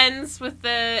the book ends with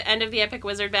the end of the epic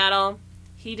wizard battle.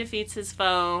 He defeats his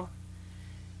foe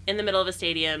in the middle of a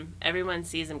stadium. Everyone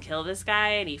sees him kill this guy,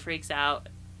 and he freaks out.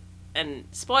 And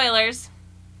spoilers,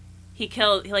 he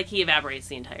evaporates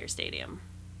the entire stadium.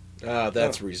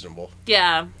 That's reasonable.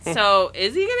 Yeah. So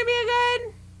is he gonna be a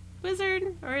good wizard,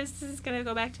 or is this gonna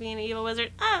go back to being an evil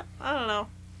wizard? I don't know.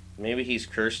 Maybe he's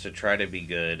cursed to try to be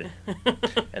good,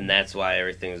 and that's why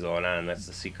everything's going on. That's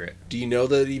the secret. Do you know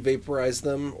that he vaporized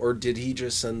them, or did he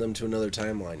just send them to another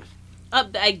timeline?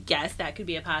 I guess that could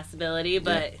be a possibility,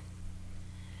 but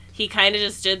he kind of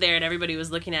just stood there, and everybody was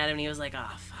looking at him, and he was like,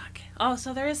 "Oh fuck! Oh,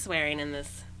 so there is swearing in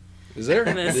this." Is there?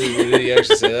 Did he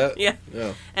actually say that? Yeah.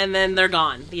 Oh. And then they're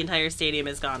gone. The entire stadium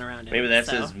is gone around him. Maybe that's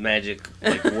so. his magic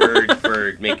word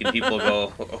for making people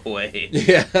go away.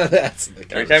 Yeah, that's the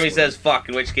kind Every of time he story. says "fuck,"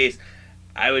 in which case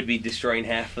I would be destroying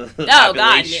half of the Oh God!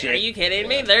 population. Are you kidding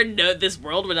me? This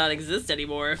world would not exist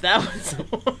anymore if that was.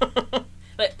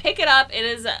 But pick it up. It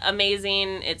is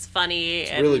amazing. It's funny.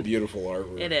 It's and really beautiful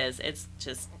artwork. It is. It's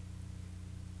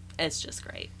just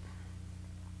great.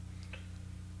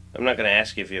 I'm not going to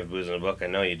ask you if you have booze in the book. I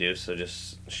know you do, so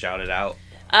just shout it out.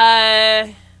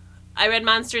 I read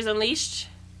Monsters Unleashed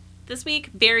this week.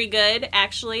 Very good,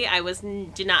 actually.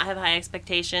 Did not have high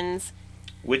expectations.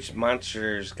 Which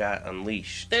monsters got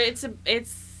unleashed? It's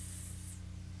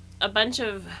a bunch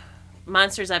of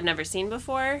monsters I've never seen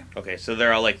before. Okay, so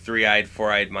they're all like three-eyed,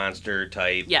 four-eyed monster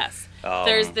type. Yes.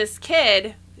 There's this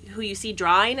kid who you see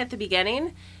drawing at the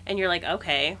beginning, and you're like,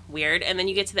 okay, weird. And then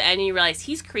you get to the end and you realize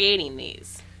he's creating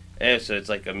these. So it's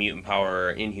like a mutant power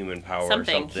or inhuman power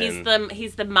something. or something.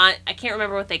 He's the I can't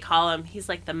remember what they call him. He's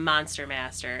like the Monster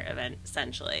Master event,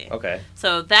 essentially. Okay.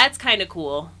 So that's kind of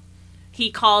cool.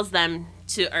 He calls them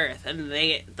to Earth, and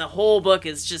the whole book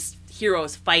is just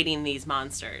heroes fighting these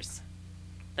monsters.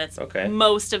 That's Okay.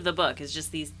 most of the book is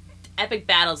just these epic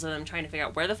battles of them trying to figure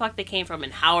out where the fuck they came from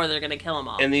and how are they going to kill them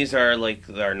all. And these are like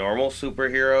our normal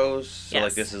superheroes. So Yes.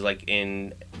 like this is like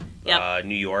in Yep.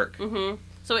 New York. Mm-hmm.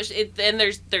 So and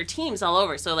there are teams all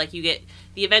over. So like you get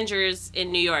the Avengers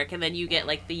in New York, and then you get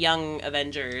like the Young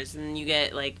Avengers, and you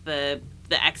get like the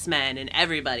X-Men and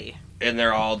everybody. And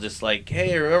they're all just like,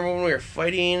 hey, remember when we were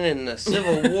fighting in the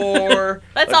Civil War?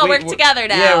 Let's Like, all work together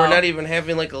now. Yeah, we're not even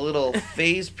having like a little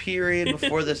phase period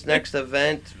before this next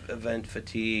event. Event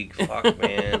fatigue. Fuck,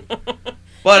 man.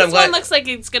 But This one looks like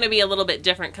it's going to be a little bit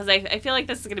different because I feel like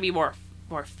this is going to be more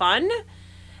fun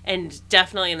and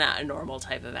definitely not a normal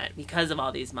type event because of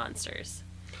all these monsters.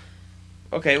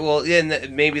 Okay, well, yeah,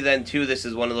 and maybe then too, this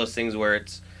is one of those things where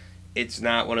it's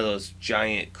not one of those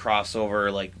giant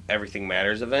crossover like everything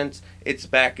matters events. It's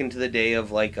back into the day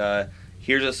of like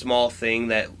here's a small thing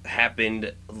that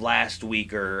happened last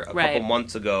week or a couple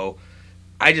months ago.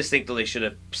 I just think that they should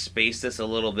have spaced this a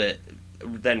little bit.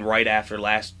 Then right after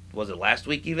last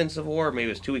week even Civil War? Maybe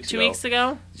it was 2 weeks ago. 2 weeks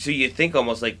ago. So you think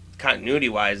almost like continuity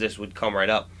wise this would come right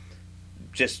up.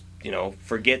 Just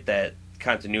forget that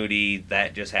continuity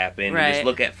that just happened. Right. Just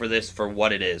look at for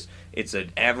what it is. It's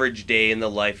an average day in the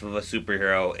life of a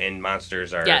superhero, and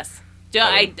monsters are. Yes.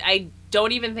 I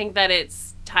don't even think that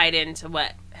it's tied into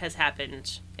what has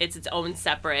happened. It's its own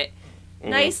separate,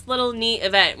 nice little neat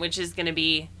event, which is going to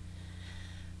be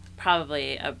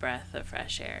probably a breath of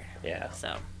fresh air. Yeah.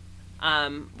 So,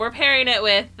 we're pairing it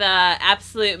with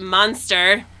Absolute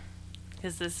Monster,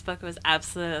 because this book was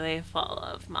absolutely full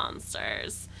of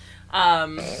monsters.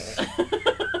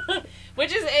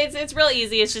 Which is it's real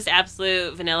easy. It's just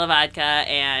Absolute vanilla vodka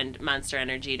and Monster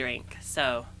Energy drink.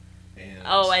 So,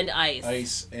 and ice.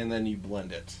 Ice, and then you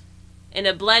blend it In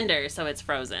a blender, so it's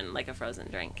frozen, like a frozen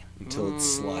drink. until it's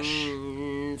slush.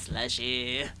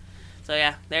 Slushy. So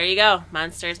yeah, there you go.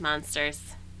 Monsters.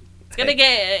 It's gonna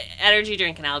get energy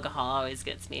drink and alcohol always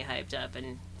gets me hyped up,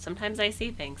 and sometimes I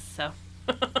see things, so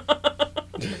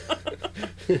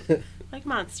like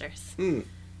monsters.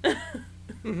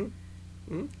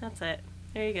 That's it.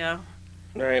 There you go.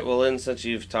 All right. Well, then, since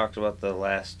you've talked about the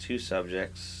last two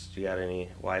subjects, do you got any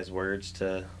wise words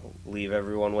to leave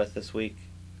everyone with this week?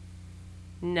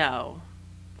 No.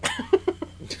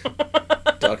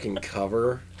 Duck and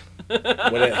cover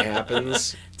when it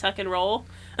happens. Tuck and roll.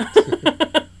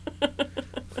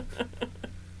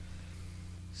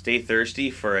 Stay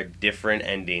thirsty for a different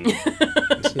ending.